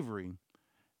slavery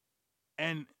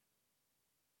and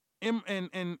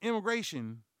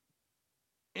immigration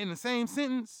in the same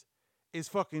sentence is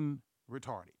fucking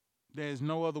retarded. There's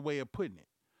no other way of putting it,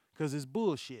 because it's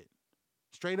bullshit,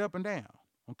 straight up and down.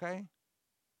 Okay,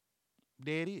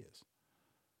 there it is.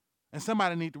 And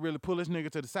somebody need to really pull this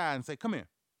nigga to the side and say, "Come here,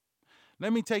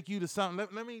 let me take you to something.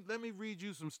 Let me read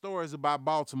you some stories about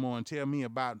Baltimore and tell me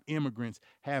about immigrants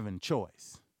having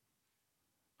choice."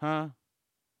 Huh?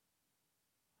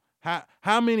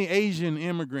 How many Asian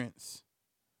immigrants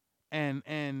and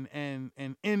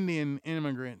Indian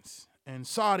immigrants and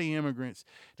Saudi immigrants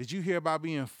did you hear about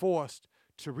being forced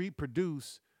to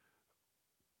reproduce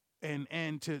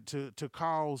and to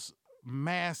cause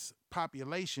mass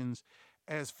populations,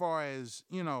 as far as,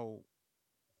 you know,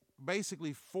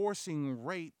 basically forcing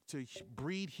rape to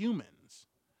breed humans?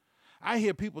 I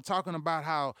hear people talking about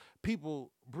how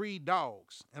people breed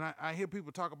dogs, and I hear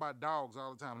people talk about dogs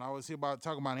all the time. And I always hear about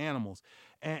talking about animals,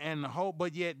 and the whole.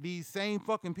 But yet these same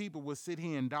fucking people will sit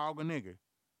here and dog a nigga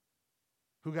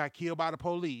who got killed by the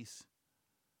police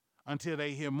until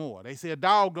they hear more. They say a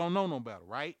dog don't know no better,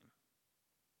 right?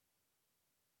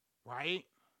 Right?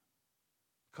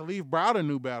 Khalif Browder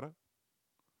knew better,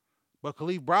 but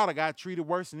Khalif Browder got treated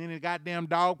worse than any goddamn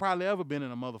dog probably ever been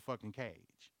in a motherfucking cage.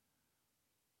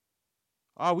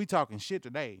 Oh, we talking shit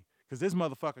today, because this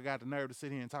motherfucker got the nerve to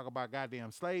sit here and talk about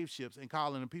goddamn slave ships and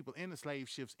calling the people in the slave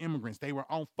ships immigrants. They were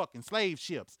on fucking slave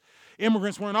ships.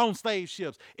 Immigrants weren't on slave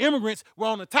ships. Immigrants were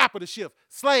on the top of the ship.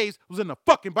 Slaves was in the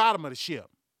fucking bottom of the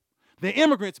ship. The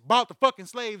immigrants brought the fucking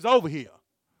slaves over here.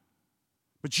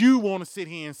 But you want to sit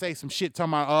here and say some shit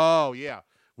talking about, oh, yeah,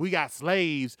 we got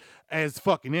slaves as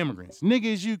fucking immigrants.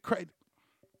 Niggas, you crazy.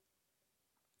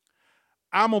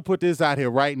 I'm going to put this out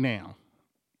here right now.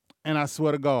 And I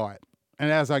swear to God,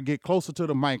 and as I get closer to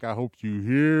the mic, I hope you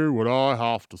hear what I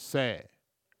have to say.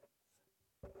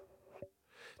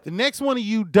 The next one of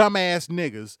you dumbass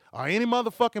niggas, or any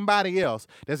motherfucking body else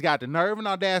that's got the nerve and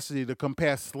audacity to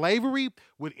compare slavery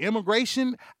with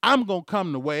immigration, I'm going to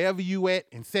come to wherever you at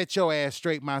and set your ass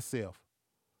straight myself.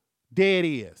 There it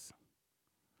is.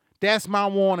 That's my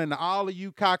warning to all of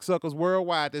you cocksuckers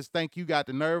worldwide that think you got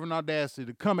the nerve and audacity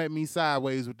to come at me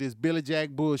sideways with this Billy Jack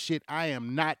bullshit. I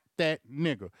am not that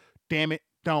nigga. Damn it,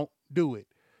 don't do it.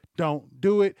 Don't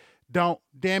do it. Don't,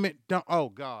 damn it, don't. Oh,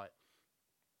 God.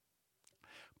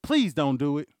 Please don't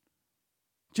do it.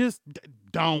 Just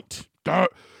don't.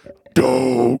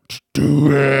 Don't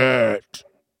do it.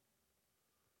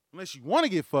 Unless you want to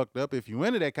get fucked up, if you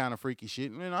into that kind of freaky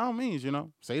shit, then all means,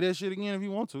 say that shit again if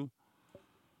you want to.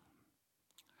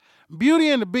 Beauty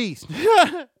and the Beast.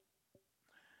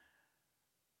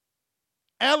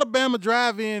 Alabama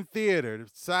Drive-In Theater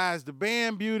decides to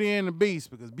ban Beauty and the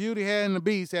Beast because Beauty and the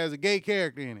Beast has a gay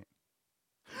character in it.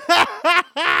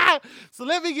 So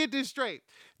let me get this straight.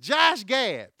 Josh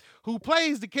Gad, who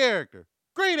plays the character,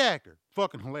 great actor,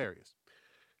 fucking hilarious.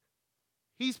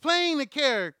 He's playing the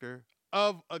character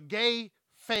of a gay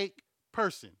fake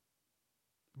person.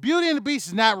 Beauty and the Beast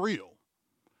is not real.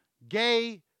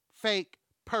 Gay fake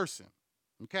person.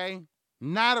 Okay?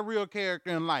 Not a real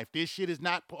character in life. This shit is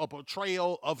not a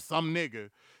portrayal of some nigga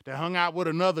that hung out with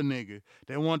another nigga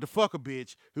that wanted to fuck a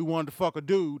bitch who wanted to fuck a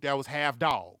dude that was half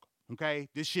dog. Okay?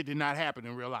 This shit did not happen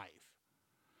in real life.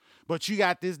 But you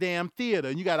got this damn theater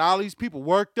and you got all these people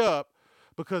worked up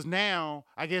because now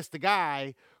I guess the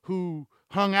guy who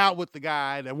hung out with the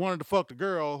guy that wanted to fuck the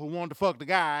girl who wanted to fuck the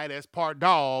guy that's part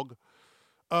dog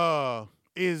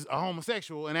is a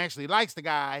homosexual and actually likes the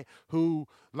guy who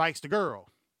likes the girl.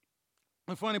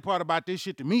 The funny part about this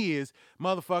shit to me is,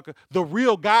 motherfucker, the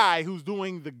real guy who's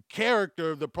doing the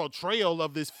character, the portrayal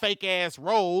of this fake ass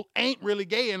role ain't really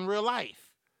gay in real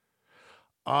life.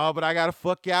 Oh, but I gotta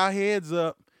fuck y'all heads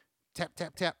up. Tap,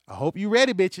 tap, tap. I hope you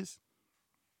ready, bitches.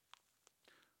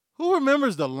 Who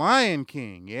remembers The Lion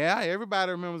King? Yeah,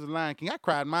 everybody remembers The Lion King. I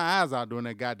cried my eyes out during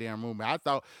that goddamn movie. I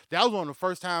thought that was one of the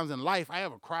first times in life I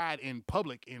ever cried in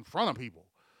public in front of people.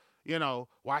 You know,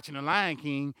 watching The Lion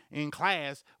King in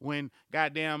class when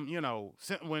goddamn, you know,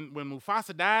 when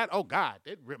Mufasa died. Oh, God,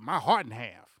 it ripped my heart in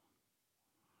half.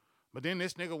 But then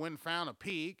this nigga went and found a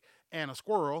pig and a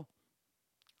squirrel,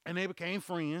 and they became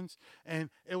friends, and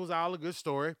it was all a good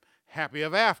story. Happy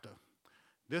ever after.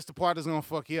 This the part that's gonna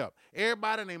fuck you up.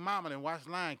 Everybody and their mama done watch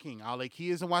Lion King. All their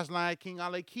kids done watch Lion King.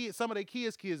 All their kids, some of their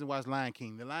kids done watch Lion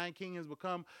King. The Lion King has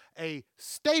become a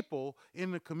staple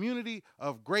in the community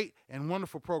of great and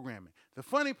wonderful programming. The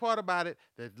funny part about it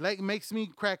that makes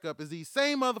me crack up is these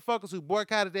same motherfuckers who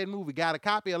boycotted that movie got a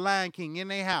copy of Lion King in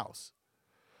their house.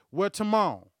 Where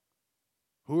Timon?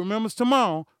 Who remembers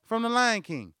Timon from The Lion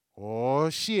King? Oh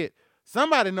shit.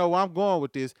 Somebody know where I'm going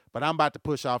with this, but I'm about to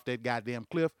push off that goddamn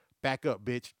cliff. Back up,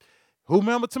 bitch. Who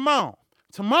remember Timon?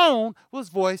 Timon was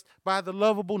voiced by the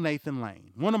lovable Nathan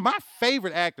Lane. One of my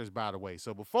favorite actors, by the way.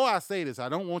 So before I say this, I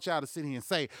don't want y'all to sit here and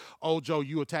say, oh, Joe,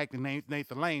 you attacked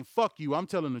Nathan Lane. Fuck you. I'm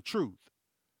telling the truth.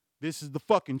 This is the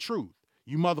fucking truth.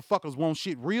 You motherfuckers want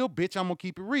shit real? Bitch, I'm going to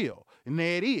keep it real. And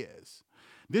there it is.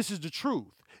 This is the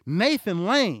truth. Nathan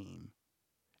Lane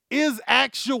is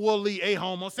actually a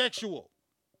homosexual.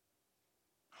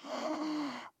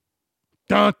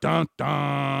 Dun, dun,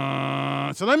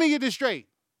 dun. So let me get this straight.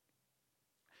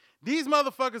 These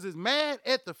motherfuckers is mad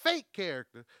at the fake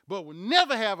character, but will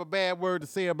never have a bad word to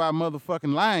say about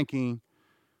motherfucking Lion King.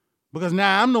 Because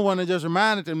now I'm the one that just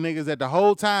reminded them niggas that the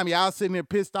whole time y'all sitting there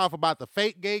pissed off about the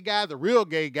fake gay guy, the real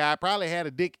gay guy probably had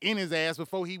a dick in his ass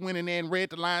before he went in there and read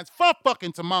the lines for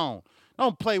fucking Timon.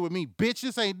 Don't play with me, bitch.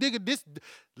 This ain't digga. This,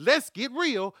 let's get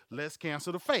real. Let's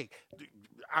cancel the fake.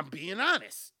 I'm being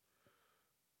honest.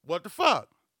 What the fuck?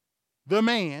 The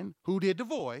man who did the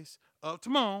voice of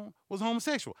Timon was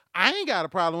homosexual. I ain't got a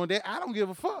problem with that. I don't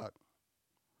give a fuck.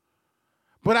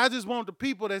 But I just want the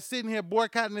people that's sitting here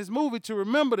boycotting this movie to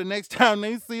remember the next time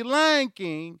they see Lion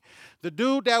King, the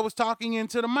dude that was talking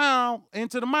into the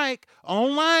mic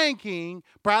on Lion King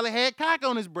probably had cock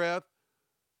on his breath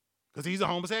because he's a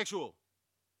homosexual.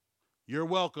 You're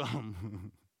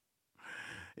welcome.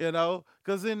 You know,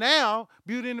 because then now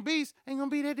Beauty and the Beast ain't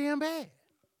going to be that damn bad.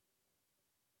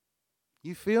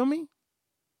 You feel me?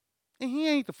 And he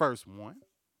ain't the first one.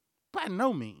 By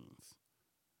no means.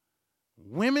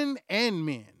 Women and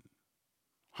men,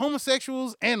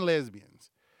 homosexuals and lesbians,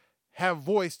 have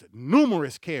voiced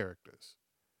numerous characters.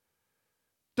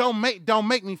 Don't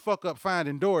make me fuck up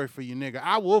Finding Dory for you, nigga.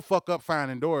 I will fuck up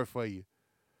Finding Dory for you.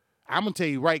 I'm gonna tell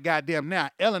you right goddamn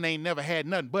now, Ellen ain't never had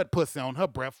nothing but pussy on her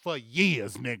breath for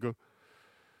years, nigga.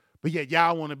 But yet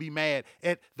y'all want to be mad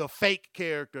at the fake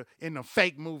character in the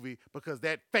fake movie because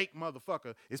that fake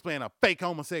motherfucker is playing a fake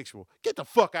homosexual. Get the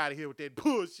fuck out of here with that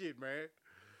bullshit, man.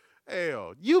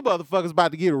 Hell, you motherfuckers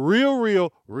about to get real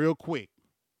quick.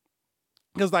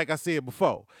 Because like I said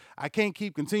before, I can't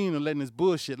keep continuing letting this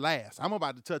bullshit last. I'm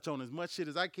about to touch on as much shit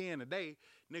as I can today.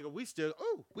 Nigga, we still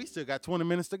got 20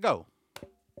 minutes to go.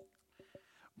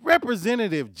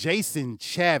 Representative Jason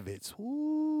Chaffetz.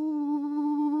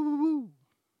 Ooh.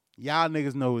 Y'all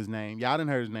niggas know his name. Y'all done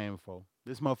heard his name before.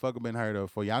 This motherfucker been heard of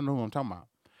before. Y'all know who I'm talking about.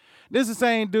 This is the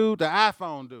same dude, the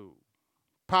iPhone dude.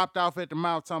 Popped off at the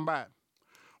mouth talking about,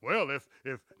 well, if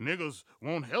niggas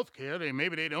want health care, then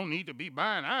maybe they don't need to be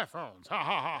buying iPhones. Ha,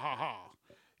 ha, ha, ha, ha.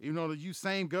 You know, you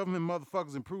same government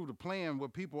motherfuckers improved the plan where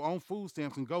people on food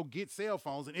stamps can go get cell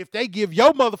phones. And if they give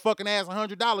your motherfucking ass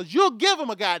 $100, you'll give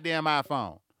them a goddamn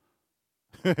iPhone.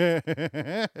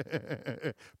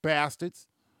 Bastards.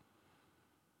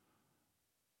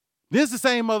 This is the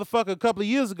same motherfucker a couple of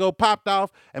years ago popped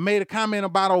off and made a comment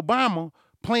about Obama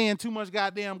playing too much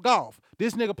goddamn golf.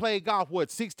 This nigga played golf,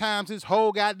 6 times his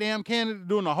whole goddamn candidate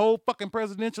during the whole fucking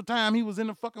presidential time he was in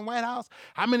the fucking White House?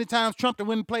 How many times Trump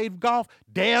went and played golf?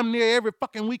 Damn near every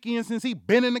fucking weekend since he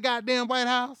been in the goddamn White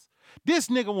House. This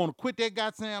nigga want to quit that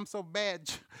goddamn so bad.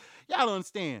 Y'all don't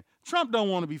understand. Trump don't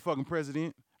want to be fucking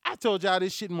president. I told y'all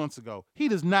this shit months ago. He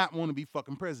does not want to be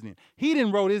fucking president. He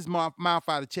didn't wrote his mouth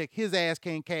out a check his ass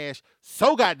can't cash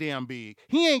so goddamn big.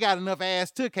 He ain't got enough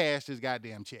ass to cash this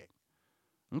goddamn check.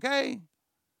 Okay?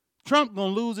 Trump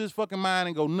gonna lose his fucking mind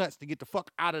and go nuts to get the fuck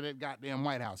out of that goddamn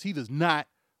White House. He does not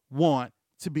want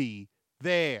to be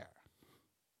there.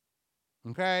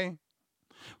 Okay?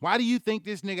 Why do you think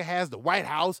this nigga has the White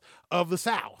House of the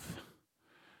South?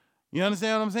 You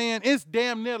understand what I'm saying? It's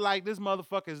damn near like this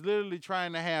motherfucker is literally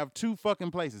trying to have two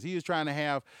fucking places. He is trying to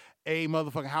have a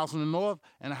motherfucking house in the North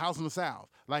and a house in the South.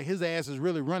 Like his ass is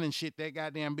really running shit that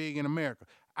goddamn big in America.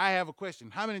 I have a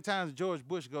question. How many times did George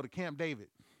Bush go to Camp David?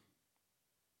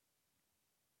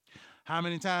 How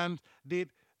many times did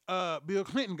Bill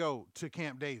Clinton go to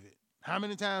Camp David? How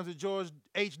many times did George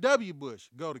H.W. Bush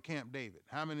go to Camp David?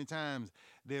 How many times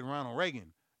did Ronald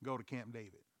Reagan go to Camp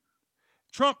David?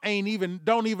 Trump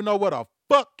don't even know what a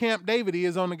fuck Camp David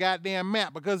is on the goddamn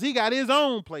map because he got his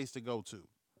own place to go to.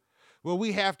 Well,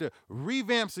 we have to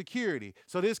revamp security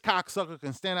so this cocksucker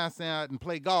can stand outside and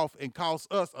play golf and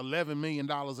cost us $11 million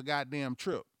a goddamn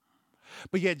trip.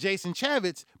 But yet Jason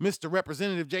Chaffetz, Mr.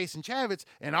 Representative Jason Chaffetz,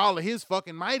 and all of his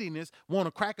fucking mightiness want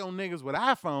to crack on niggas with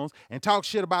iPhones and talk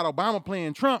shit about Obama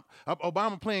playing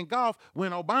Obama playing golf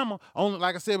when Obama only,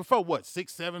 like I said before,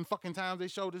 6, 7 fucking times they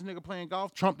showed this nigga playing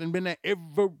golf. Trump done been there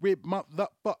every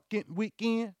motherfucking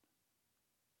weekend.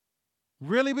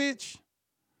 Really, bitch?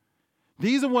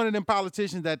 These are one of them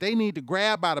politicians that they need to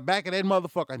grab by the back of that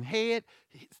motherfucking head,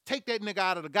 take that nigga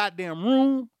out of the goddamn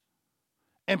room,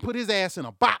 and put his ass in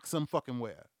a box some fucking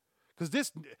where. Because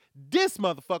this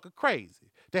motherfucker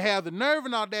crazy. To have the nerve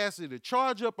and audacity to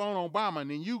charge up on Obama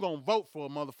and then you gonna vote for a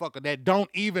motherfucker that don't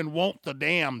even want the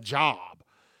damn job.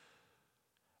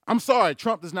 I'm sorry,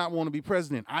 Trump does not want to be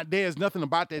president. There's nothing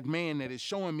about that man that is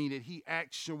showing me that he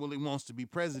actually wants to be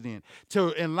president.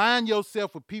 To align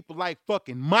yourself with people like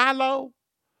fucking Milo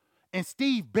and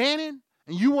Steve Bannon,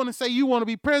 and you want to say you want to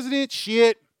be president?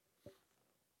 Shit.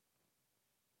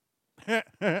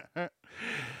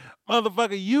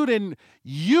 Motherfucker, you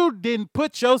didn't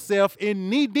put yourself in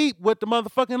knee deep with the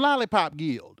motherfucking lollipop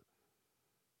guild.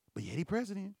 But yet he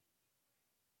president.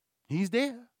 He's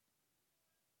there.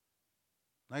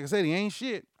 Like I said, he ain't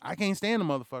shit. I can't stand the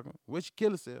motherfucker. Wish you kill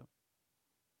himself.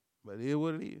 But it is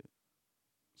what it is.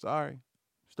 Sorry.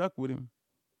 Stuck with him.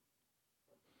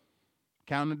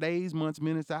 Counting the days, months,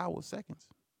 minutes, hours, seconds.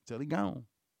 Till he gone.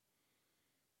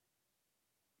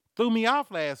 Threw me off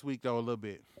last week, though, a little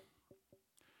bit.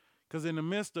 Because in the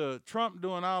midst of Trump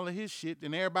doing all of his shit,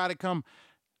 then everybody come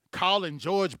calling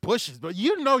George Bush's. But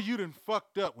you know you done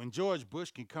fucked up when George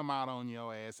Bush can come out on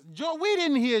your ass. We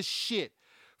didn't hear shit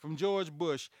from George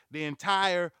Bush the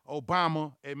entire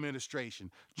Obama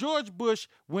administration. George Bush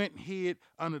went and hid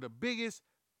under the biggest,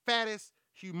 fattest,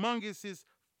 humongous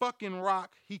fucking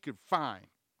rock he could find.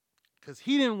 Because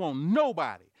he didn't want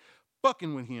nobody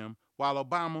fucking with him while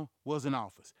Obama was in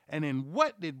office. And then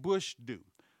what did Bush do?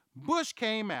 Bush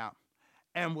came out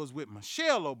and was with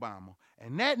Michelle Obama,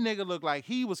 and that nigga looked like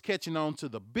he was catching on to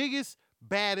the biggest,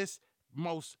 baddest,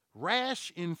 most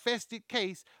rash-infested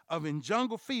case of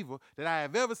jungle fever that I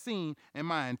have ever seen in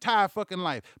my entire fucking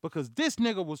life. Because this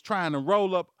nigga was trying to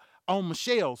roll up on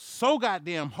Michelle so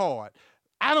goddamn hard.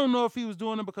 I don't know if he was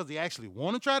doing it because he actually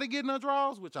want to try to get in her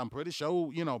draws, which I'm pretty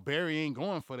sure, Barry ain't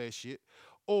going for that shit.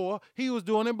 Or he was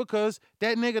doing it because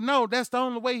that nigga know that's the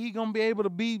only way he gonna be able to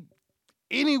be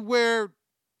anywhere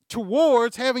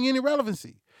towards having any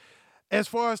relevancy. As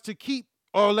far as to keep,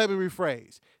 or let me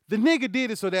rephrase, the nigga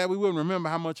did it so that we wouldn't remember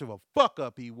how much of a fuck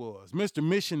up he was. Mr.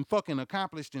 Mission fucking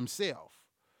accomplished himself.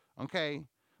 Okay?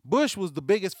 Bush was the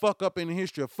biggest fuck up in the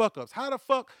history of fuck ups. How the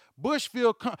fuck Bush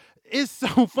feel, it's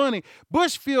so funny.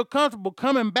 Bush feel comfortable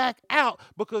coming back out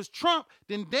because Trump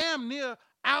then damn near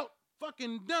out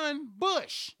fucking done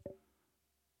Bush.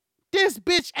 This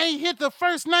bitch ain't hit the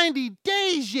first 90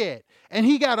 days yet. And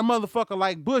he got a motherfucker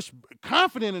like Bush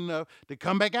confident enough to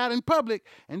come back out in public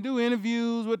and do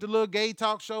interviews with the little gay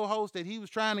talk show host that he was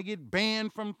trying to get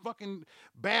banned from fucking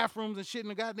bathrooms and shit in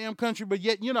the goddamn country. But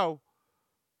yet,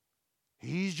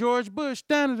 he's George Bush.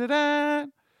 Da-da-da-da.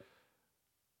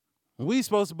 We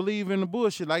supposed to believe in the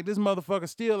bullshit. Like this motherfucker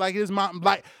still like his mom.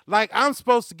 Like I'm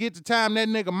supposed to get the time that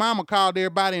nigga mama called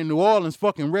everybody in New Orleans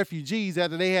fucking refugees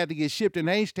after they had to get shipped in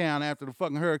H-Town after the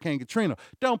fucking Hurricane Katrina.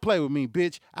 Don't play with me,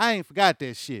 bitch. I ain't forgot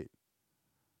that shit.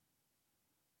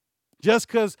 Just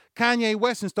because Kanye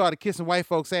West started kissing white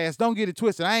folks' ass, don't get it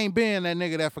twisted. I ain't been that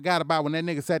nigga that forgot about when that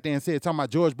nigga sat there and said, talking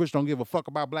about George Bush don't give a fuck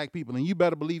about black people. And you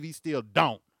better believe he still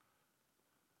don't.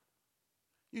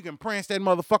 You can prance that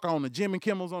motherfucker on the Jimmy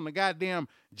Kimmels, on the goddamn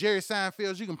Jerry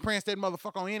Seinfelds. You can prance that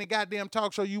motherfucker on any goddamn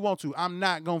talk show you want to. I'm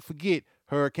not going to forget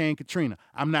Hurricane Katrina.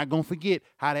 I'm not going to forget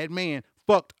how that man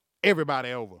fucked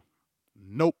everybody over.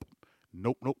 Nope.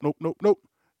 Nope, nope, nope, nope, nope.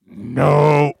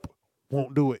 Nope.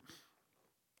 Won't do it.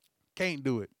 Can't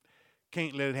do it.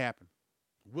 Can't let it happen.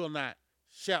 Will not,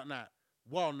 shall not,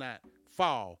 will not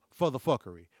fall for the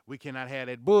fuckery. We cannot have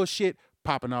that bullshit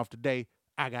popping off today.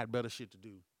 I got better shit to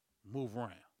do. Move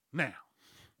around. Now,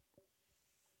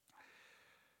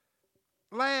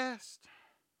 last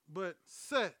but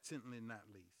certainly not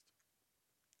least,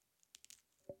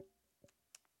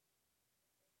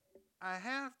 I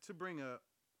have to bring up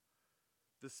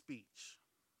the speech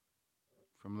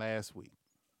from last week.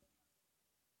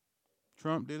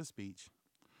 Trump did a speech,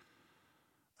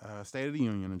 State of the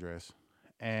Union address,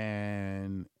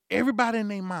 and everybody and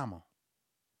their mama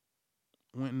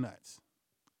went nuts.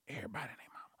 Everybody and their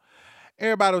mama.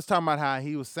 Everybody was talking about how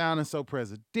he was sounding so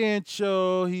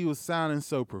presidential. He was sounding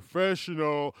so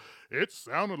professional. It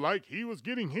sounded like he was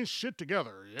getting his shit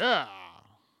together. Yeah.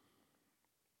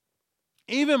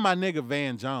 Even my nigga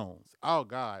Van Jones. Oh,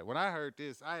 God. When I heard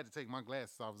this, I had to take my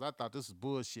glasses off because I thought this was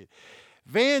bullshit.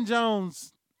 Van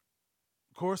Jones,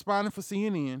 correspondent for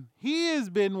CNN, he has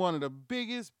been one of the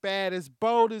biggest, baddest,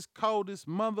 boldest, coldest,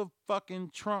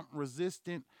 motherfucking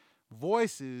Trump-resistant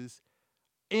voices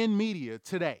in media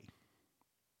today.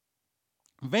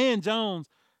 Van Jones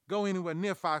go anywhere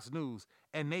near Fox News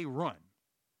and they run.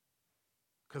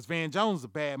 Because Van Jones is a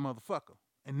bad motherfucker.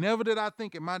 And never did I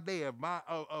think in my day of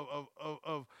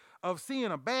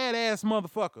seeing a badass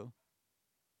motherfucker,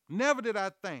 never did I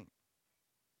think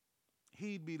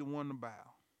he'd be the one to bow.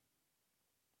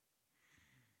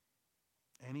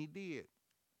 And he did.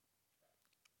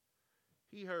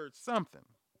 He heard something.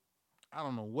 I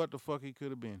don't know what the fuck he could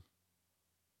have been.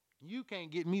 You can't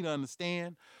get me to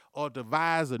understand or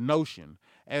devise a notion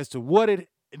as to what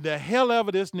the hell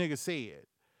ever this nigga said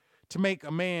to make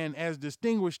a man as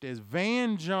distinguished as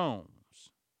Van Jones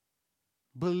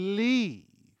believe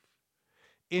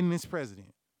in this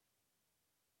president.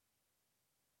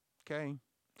 Okay?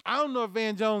 I don't know if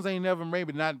Van Jones ain't never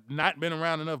maybe not been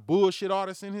around enough bullshit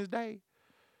artists in his day.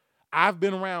 I've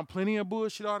been around plenty of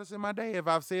bullshit artists in my day. As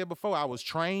I've said before, I was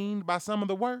trained by some of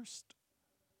the worst.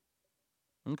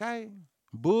 Okay?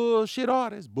 Bullshit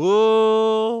artists.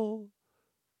 Bullshit.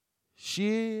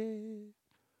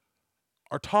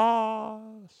 Are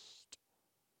tossed.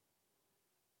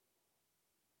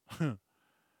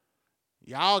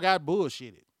 Y'all got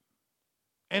bullshitted.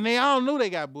 And they all knew they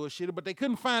got bullshitted, but they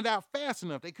couldn't find out fast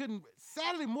enough.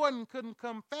 Saturday morning couldn't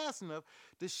come fast enough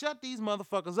to shut these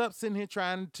motherfuckers up sitting here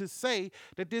trying to say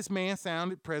that this man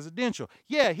sounded presidential.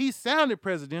 Yeah, he sounded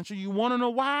presidential. You want to know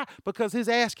why? Because his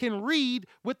ass can read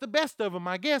with the best of them,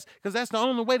 I guess, because that's the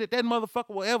only way that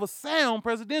motherfucker will ever sound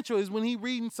presidential is when he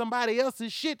reading somebody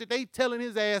else's shit that they telling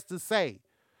his ass to say.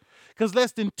 Because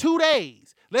less than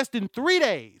 3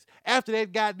 days after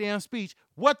that goddamn speech,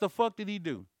 what the fuck did he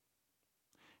do?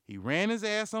 He ran his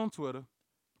ass on Twitter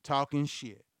talking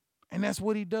shit. And that's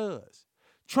what he does.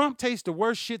 Trump tastes the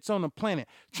worst shits on the planet.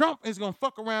 Trump is going to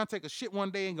fuck around, take a shit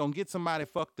one day, and going to get somebody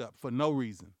fucked up for no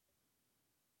reason.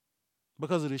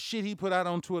 Because of the shit he put out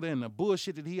on Twitter and the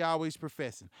bullshit that he always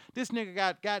professing. This nigga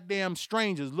got goddamn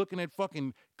strangers looking at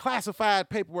fucking classified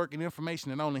paperwork and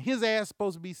information that only his ass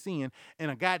supposed to be seeing in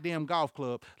a goddamn golf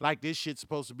club like this shit's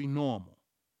supposed to be normal.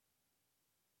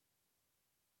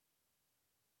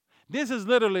 This is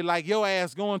literally like your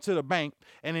ass going to the bank,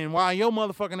 and then while your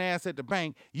motherfucking ass at the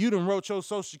bank, you done wrote your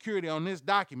social security on this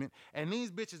document, and these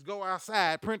bitches go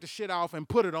outside, print the shit off, and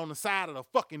put it on the side of the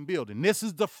fucking building. This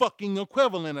is the fucking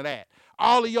equivalent of that.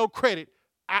 All of your credit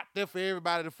out there for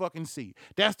everybody to fucking see.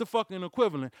 That's the fucking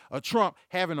equivalent of Trump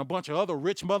having a bunch of other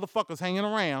rich motherfuckers hanging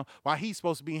around while he's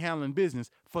supposed to be handling business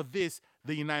for the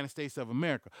United States of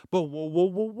America. But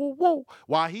whoa.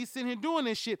 While he's sitting here doing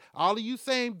this shit, all of you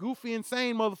same goofy,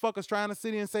 insane motherfuckers trying to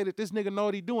sit here and say that this nigga know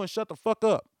what he doing, shut the fuck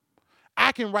up.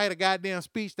 I can write a goddamn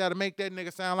speech that'll make that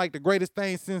nigga sound like the greatest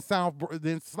thing since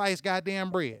sliced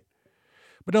goddamn bread.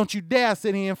 But don't you dare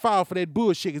sit here and fall for that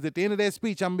bullshit, because at the end of that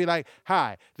speech, I'm going to be like,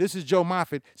 hi, this is Joe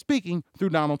Moffett speaking through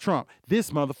Donald Trump. This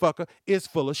motherfucker is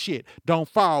full of shit. Don't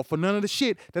fall for none of the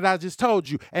shit that I just told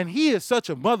you. And he is such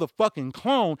a motherfucking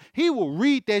clone, he will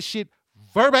read that shit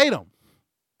verbatim.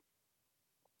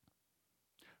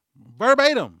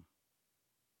 Verbatim.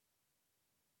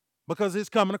 Because it's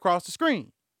coming across the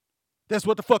screen. That's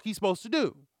what the fuck he's supposed to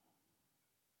do.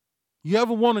 You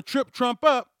ever want to trip Trump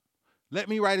up? Let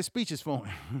me write his speeches for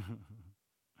him.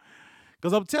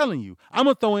 Because I'm telling you, I'm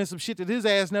going to throw in some shit that his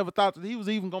ass never thought that he was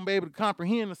even going to be able to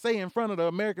comprehend and say in front of the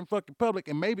American fucking public.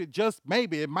 And maybe, just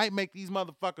maybe, it might make these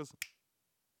motherfuckers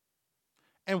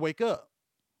and wake up.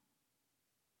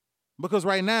 Because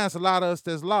right now it's a lot of us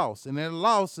that's lost. And that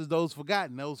lost is those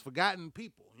forgotten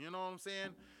people. You know what I'm saying?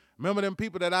 Remember them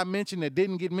people that I mentioned that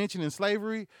didn't get mentioned in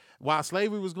slavery? While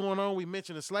slavery was going on, we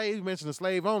mentioned the slaves, we mentioned the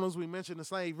slave owners, we mentioned the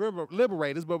slave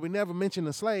liberators, but we never mentioned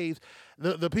the slaves,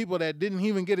 the people that didn't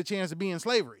even get a chance to be in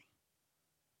slavery.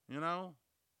 You know?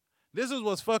 This is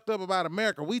what's fucked up about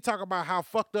America. We talk about how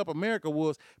fucked up America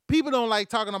was. People don't like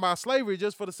talking about slavery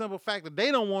just for the simple fact that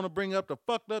they don't want to bring up the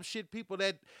fucked up shit people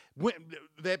that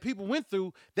people went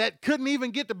through that couldn't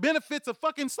even get the benefits of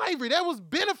fucking slavery. There was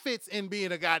benefits in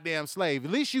being a goddamn slave.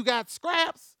 At least you got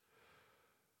scraps.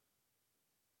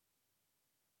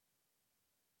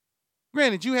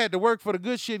 Granted, you had to work for the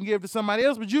good shit and give it to somebody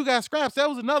else, but you got scraps. There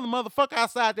was another motherfucker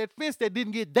outside that fence that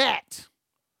didn't get that.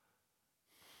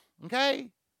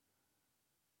 Okay?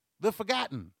 The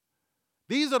forgotten.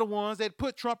 These are the ones that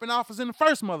put Trump in office in the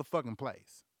first motherfucking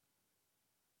place.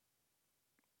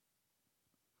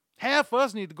 Half of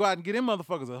us need to go out and get them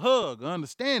motherfuckers a hug,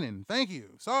 understanding. Thank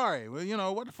you. Sorry. Well, you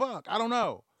know, what the fuck? I don't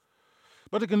know.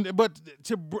 But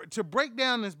to break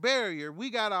down this barrier,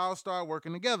 we got to all start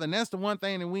working together. And that's the one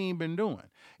thing that we ain't been doing.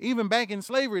 Even back in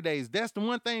slavery days, that's the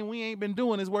one thing we ain't been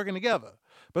doing is working together.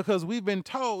 Because we've been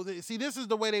told, see, this is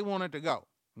the way they want it to go.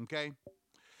 Okay?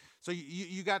 So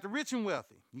you got the rich and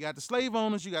wealthy. You got the slave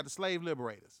owners. You got the slave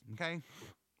liberators. Okay?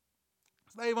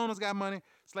 Slave owners got money.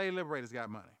 Slave liberators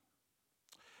got money.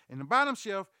 In the bottom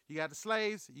shelf, you got the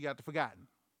slaves. You got the forgotten.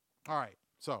 All right.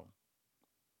 So,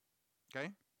 okay?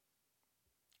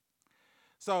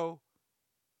 So,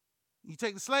 you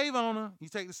take the slave owner. You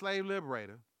take the slave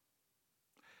liberator.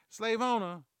 Slave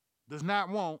owner does not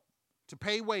want to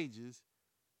pay wages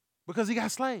because he got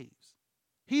slaves.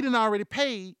 He done already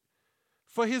paid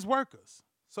for his workers.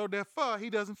 So therefore, he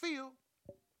doesn't feel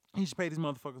he should pay these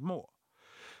motherfuckers more.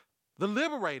 The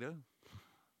liberator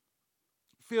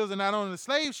feels that not only the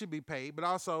slaves should be paid, but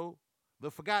also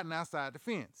the forgotten outside the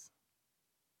fence.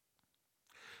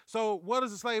 So what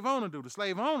does the slave owner do? The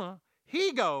slave owner,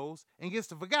 he goes and gets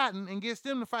the forgotten and gets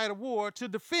them to fight a war to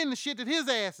defend the shit that his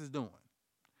ass is doing.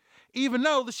 Even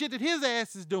though the shit that his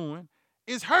ass is doing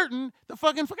is hurting the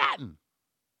fucking forgotten.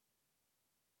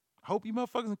 Hope you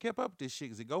motherfuckers kept up with this shit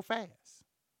because it go fast.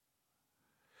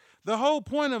 The whole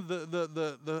point of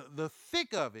the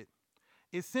thick of it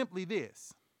is simply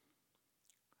this.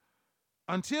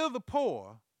 Until the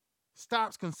poor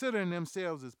stops considering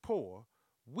themselves as poor,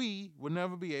 we will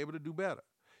never be able to do better.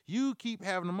 You keep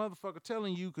having a motherfucker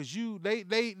telling you because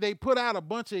they put out a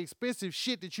bunch of expensive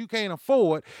shit that you can't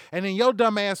afford, and then your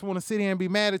dumb ass want to sit here and be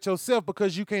mad at yourself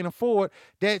because you can't afford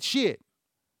that shit.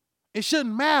 It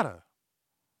shouldn't matter.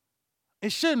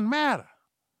 It shouldn't matter.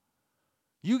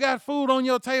 You got food on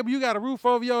your table, you got a roof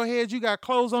over your head, you got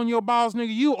clothes on your balls,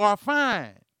 nigga, you are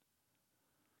fine.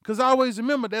 Because always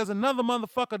remember, there's another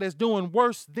motherfucker that's doing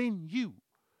worse than you.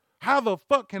 How the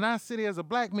fuck can I sit here as a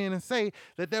black man and say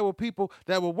that there were people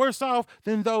that were worse off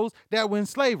than those that were in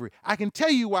slavery? I can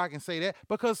tell you why I can say that,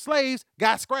 because slaves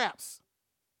got scraps.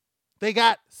 They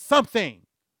got something.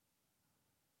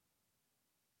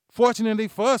 Fortunately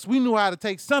for us, we knew how to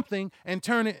take something and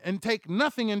turn it and take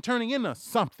nothing and turn it into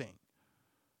something.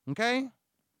 Okay?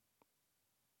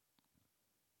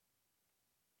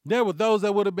 There were those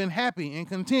that would have been happy and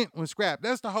content with scrap.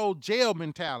 That's the whole jail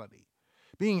mentality.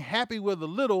 Being happy with a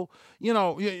little, you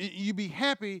know, you be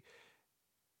happy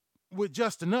with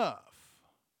just enough.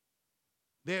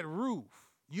 That roof.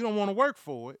 You don't want to work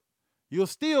for it. You'll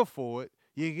steal for it.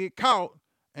 You get caught,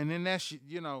 and then that's,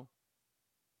 you know,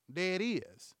 there it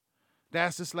is.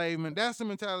 That's the enslavement. That's the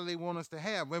mentality they want us to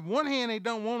have. On one hand, they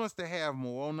don't want us to have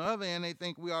more. On the other hand, they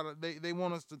think we ought to, they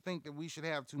want us to think that we should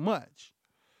have too much.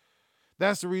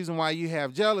 That's the reason why you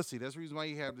have jealousy. That's the reason why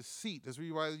you have deceit. That's the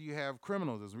reason why you have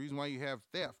criminals. That's the reason why you have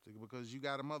theft. Because you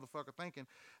got a motherfucker thinking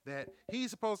that he's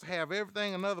supposed to have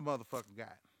everything another motherfucker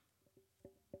got.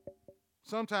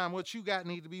 Sometimes what you got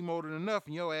need to be more than enough,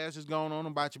 and your ass is going on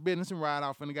about your business and ride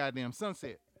off in the goddamn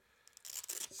sunset.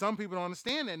 Some people don't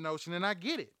understand that notion, and I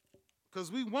get it. Because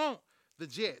we want the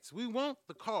jets. We want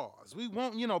the cars. We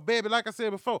want, you know, baby, like I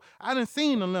said before, I done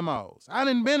seen the limos. I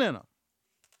done been in them.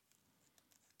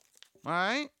 All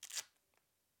right?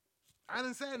 I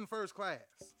done sat in first class.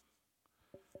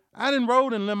 I done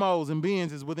rode in limos and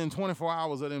Benzes within 24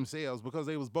 hours of themselves because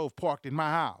they was both parked in my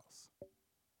house.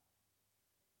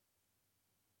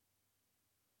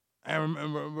 And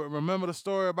remember the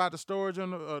story about the storage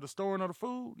and the storing of the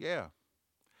food? Yeah.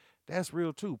 That's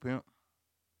real too, pimp.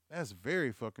 That's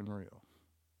very fucking real.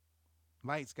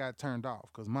 Lights got turned off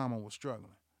because mama was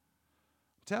struggling.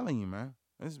 I'm telling you, man.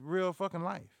 It's real fucking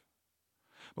life.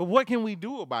 But what can we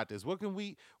do about this? What can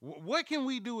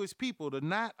we do as people to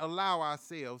not allow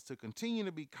ourselves to continue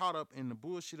to be caught up in the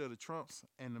bullshit of the Trumps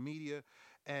and the media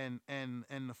and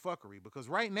the fuckery? Because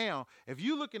right now, if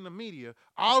you look in the media,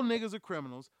 all niggas are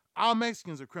criminals, all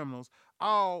Mexicans are criminals,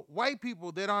 all white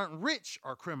people that aren't rich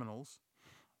are criminals.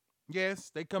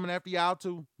 Yes, they coming after y'all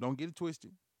too. Don't get it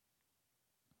twisted.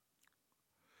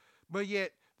 But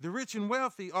yet, the rich and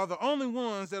wealthy are the only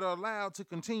ones that are allowed to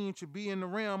continue to be in the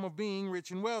realm of being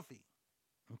rich and wealthy.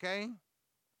 Okay?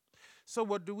 So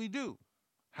what do we do?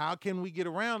 How can we get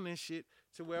around this shit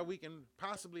to where we can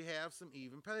possibly have some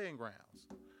even playing grounds?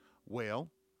 Well,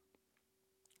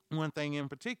 one thing in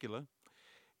particular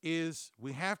is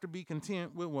we have to be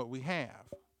content with what we have.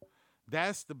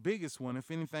 That's the biggest one,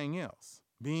 if anything else.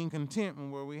 Being content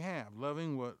with what we have,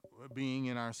 loving what being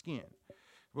in our skin.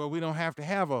 Well, we don't have to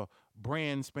have a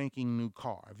brand spanking new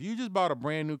car. If you just bought a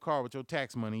brand new car with your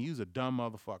tax money, you's a dumb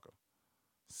motherfucker.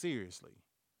 Seriously.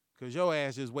 Because your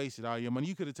ass just wasted all your money.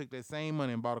 You could have took that same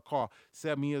money and bought a car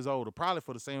 7 years older, probably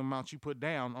for the same amount you put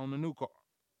down on the new car.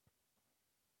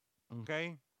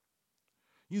 Okay?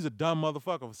 You's a dumb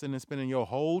motherfucker for sitting there spending your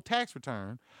whole tax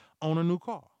return on a new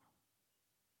car.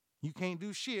 You can't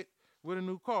do shit with a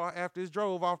new car after it's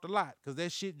drove off the lot because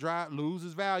that shit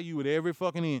loses value with every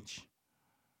fucking inch.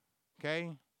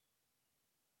 Okay?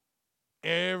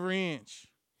 Every inch.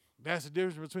 That's the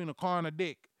difference between a car and a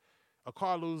dick. A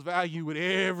car loses value with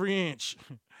every inch.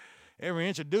 Every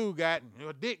inch a dude got,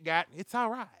 or a dick got, it's all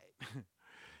right.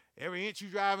 Every inch you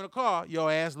drive in a car,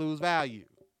 your ass lose value.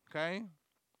 Okay?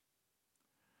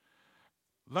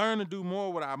 Learn to do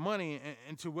more with our money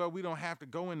and to where we don't have to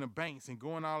go in the banks and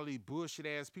go in all of these bullshit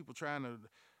ass people trying to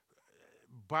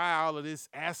buy all of this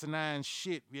asinine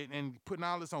shit and putting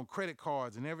all this on credit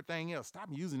cards and everything else. Stop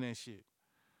using that shit.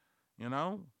 You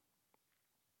know?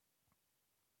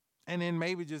 And then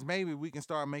maybe, just maybe, we can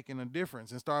start making a difference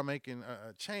and start making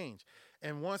a change.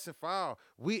 And once and for all,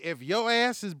 if your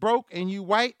ass is broke and you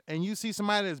white and you see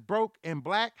somebody that's broke and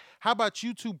black, how about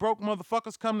you two broke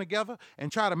motherfuckers come together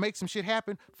and try to make some shit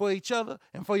happen for each other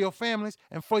and for your families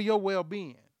and for your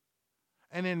well-being?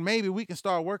 And then maybe we can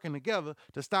start working together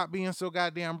to stop being so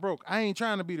goddamn broke. I ain't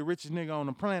trying to be the richest nigga on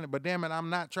the planet, but damn it,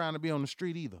 I'm not trying to be on the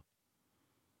street either.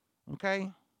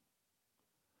 Okay?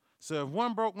 So if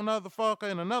one broke motherfucker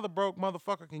and another broke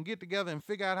motherfucker can get together and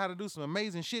figure out how to do some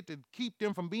amazing shit to keep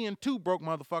them from being two broke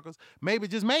motherfuckers, maybe,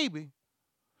 just maybe,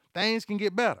 things can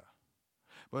get better.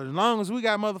 But as long as we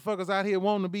got motherfuckers out here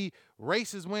wanting to be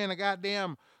racist, wearing a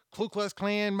goddamn Ku Klux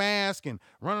Klan mask and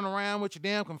running around with your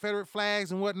damn Confederate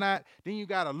flags and whatnot, then you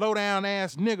got a low-down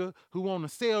ass nigga who want to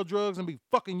sell drugs and be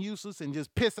fucking useless and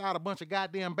just piss out a bunch of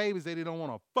goddamn babies that they don't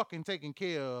want to fucking taken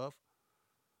care of.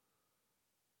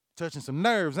 Touching some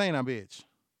nerves, ain't I, bitch?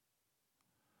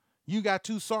 You got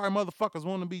two sorry motherfuckers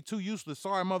wanting to be two useless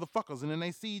sorry motherfuckers, and then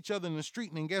they see each other in the street,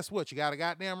 and then guess what? You got a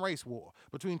goddamn race war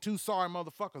between two sorry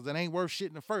motherfuckers that ain't worth shit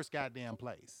in the first goddamn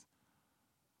place.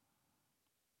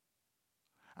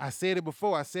 I said it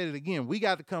before, I said it again. We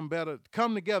got to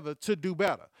come together to do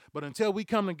better. But until we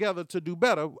come together to do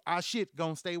better, our shit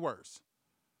gonna stay worse.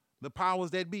 The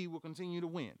powers that be will continue to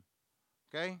win.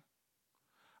 Okay?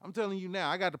 I'm telling you now,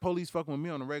 I got the police fucking with me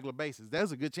on a regular basis.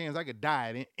 There's a good chance I could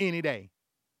die any day.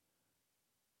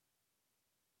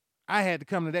 I had to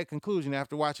come to that conclusion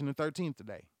after watching the 13th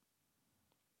today.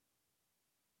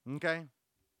 Okay?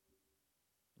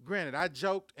 Granted, I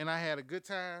joked and I had a good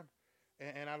time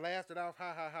and I laughed it off,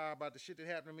 ha ha ha, about the shit that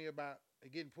happened to me about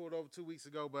getting pulled over 2 weeks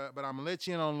ago, but I'm going to let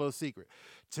you in on a little secret.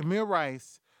 Tamir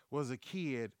Rice was a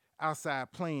kid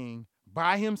outside playing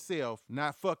by himself,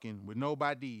 not fucking with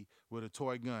nobody, with a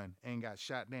toy gun, and got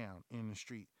shot down in the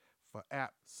street for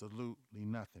absolutely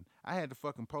nothing. I had the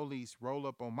fucking police roll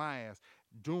up on my ass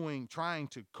trying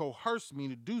to coerce me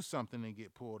to do something and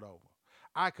get pulled over.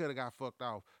 I could have got fucked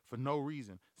off for no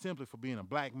reason, simply for being a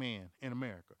black man in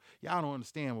America. Y'all don't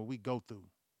understand what we go through.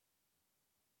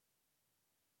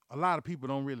 A lot of people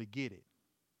don't really get it.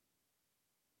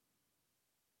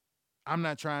 I'm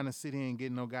not trying to sit here and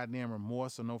get no goddamn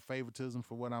remorse or no favoritism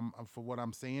for what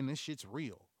I'm saying. This shit's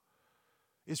real.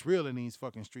 It's real in these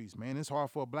fucking streets, man. It's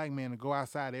hard for a black man to go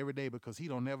outside every day because he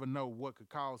don't never know what could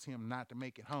cause him not to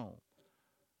make it home.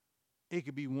 It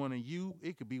could be one of you.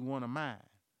 It could be one of mine.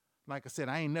 Like I said,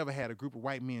 I ain't never had a group of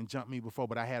white men jump me before,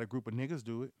 but I had a group of niggas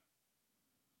do it.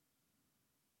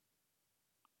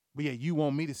 But yeah, you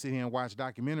want me to sit here and watch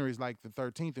documentaries like the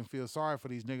 13th and feel sorry for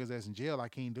these niggas that's in jail. I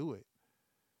can't do it.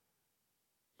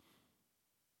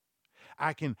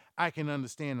 I can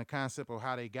understand the concept of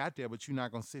how they got there, but you're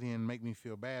not going to sit here and make me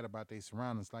feel bad about their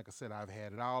surroundings. Like I said, I've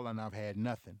had it all and I've had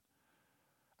nothing.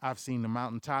 I've seen the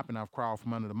mountaintop and I've crawled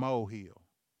from under the molehill.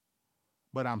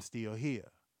 but I'm still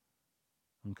here.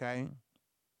 Okay?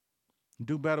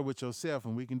 Do better with yourself,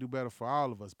 and we can do better for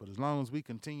all of us. But as long as we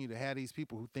continue to have these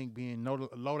people who think being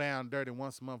low down, dirty,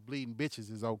 once a month bleeding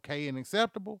bitches is okay and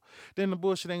acceptable, then the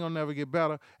bullshit ain't gonna never get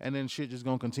better, and then shit just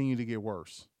gonna continue to get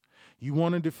worse. You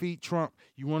want to defeat Trump.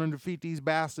 You want to defeat these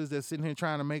bastards that's sitting here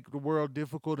trying to make the world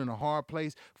difficult and a hard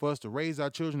place for us to raise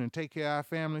our children and take care of our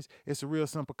families. It's a real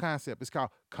simple concept. It's called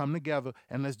come together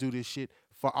and let's do this shit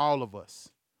for all of us.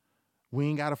 We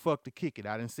ain't got to fuck to kick it.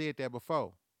 I done said that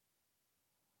before.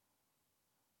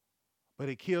 But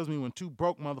it kills me when two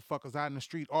broke motherfuckers out in the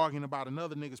street arguing about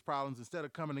another nigga's problems instead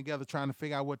of coming together trying to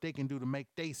figure out what they can do to make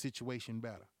their situation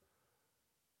better.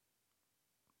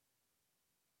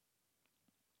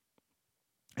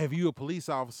 If you a police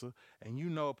officer and you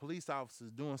know a police officer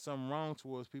is doing something wrong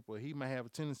towards people, he might have a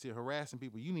tendency of harassing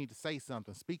people, you need to say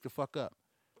something. Speak the fuck up.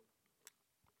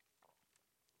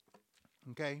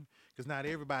 Okay? Because not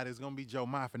everybody is going to be Joe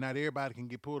Moffett. Not everybody can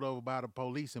get pulled over by the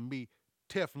police and be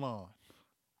Teflon.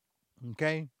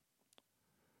 Okay?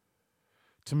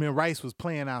 Tamir Rice was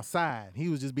playing outside. He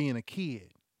was just being a kid.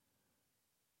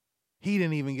 He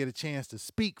didn't even get a chance to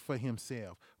speak for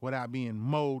himself without being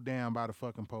mowed down by the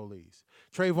fucking police.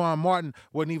 Trayvon Martin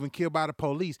wasn't even killed by the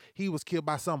police. He was killed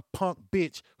by some punk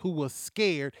bitch who was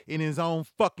scared in his own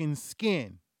fucking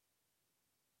skin.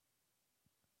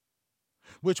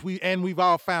 We've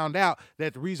all found out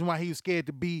that the reason why he was scared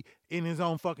to be in his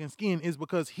own fucking skin is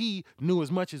because he knew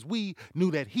as much as we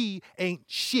knew that he ain't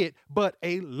shit but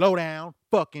a low down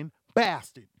fucking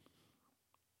bastard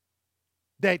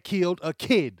that killed a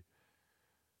kid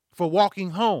for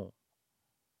walking home.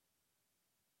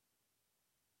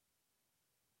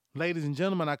 Ladies and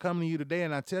gentlemen, I come to you today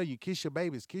and I tell you, kiss your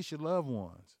babies, kiss your loved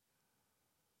ones.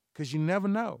 Because you never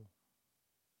know.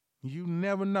 You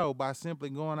never know by simply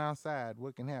going outside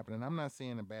what can happen. And I'm not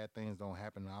saying that bad things don't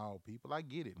happen to all people. I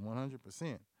get it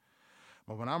 100%.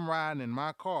 But when I'm riding in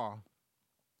my car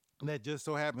that just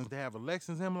so happens to have a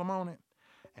Lexus emblem on it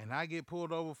and I get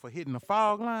pulled over for hitting the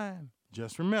fog line,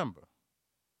 just remember,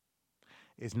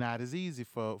 it's not as easy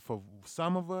for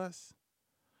some of us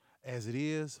as it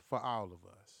is for all of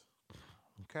us.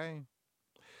 Okay?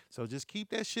 So just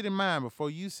keep that shit in mind before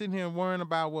you sitting here worrying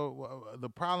about what the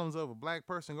problems of a black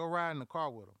person. Go ride in the car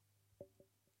with them.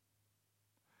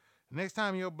 Next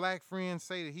time your black friends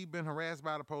say that he been harassed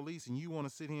by the police and you want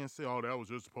to sit here and say, oh, that was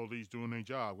just the police doing their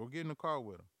job, go get in the car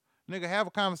with them. Nigga, have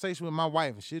a conversation with my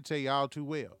wife and she'll tell you all too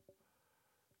well.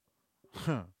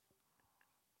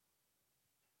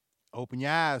 Open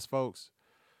your eyes, folks,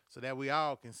 so that we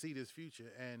all can see this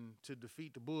future and to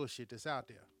defeat the bullshit that's out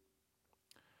there.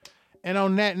 And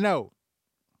on that note,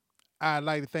 I'd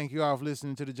like to thank you all for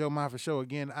listening to the Joe Moffett Show.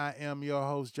 Again, I am your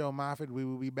host, Joe Moffett. We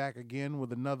will be back again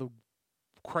with another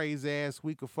crazy-ass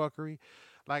week of fuckery.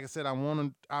 Like I said,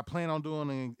 I plan on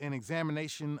doing an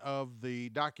examination of the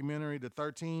documentary, The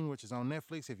 13, which is on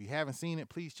Netflix. If you haven't seen it,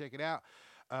 please check it out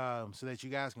so that you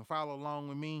guys can follow along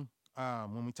with me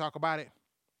when we talk about it.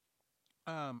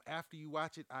 After you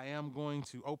watch it, I am going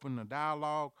to open a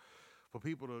dialogue for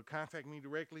people to contact me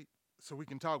directly so we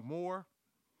can talk more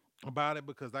about it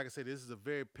because, like I said, this is a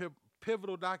very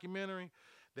pivotal documentary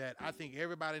that I think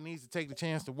everybody needs to take the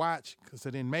chance to watch.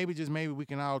 So then maybe, just maybe, we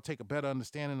can all take a better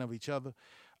understanding of each other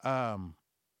and,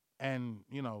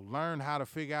 learn how to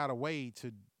figure out a way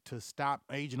to stop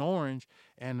Agent Orange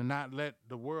and to not let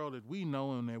the world that we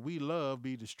know and that we love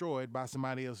be destroyed by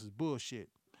somebody else's bullshit.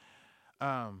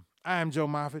 I am Joe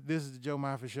Moffett. This is the Joe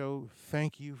Moffett Show.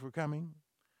 Thank you for coming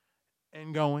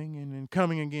and going and then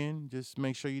coming again. Just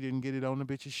make sure you didn't get it on the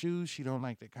bitch's shoes. She don't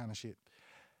like that kind of shit.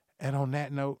 And on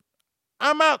that note,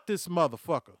 I'm out this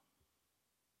motherfucker.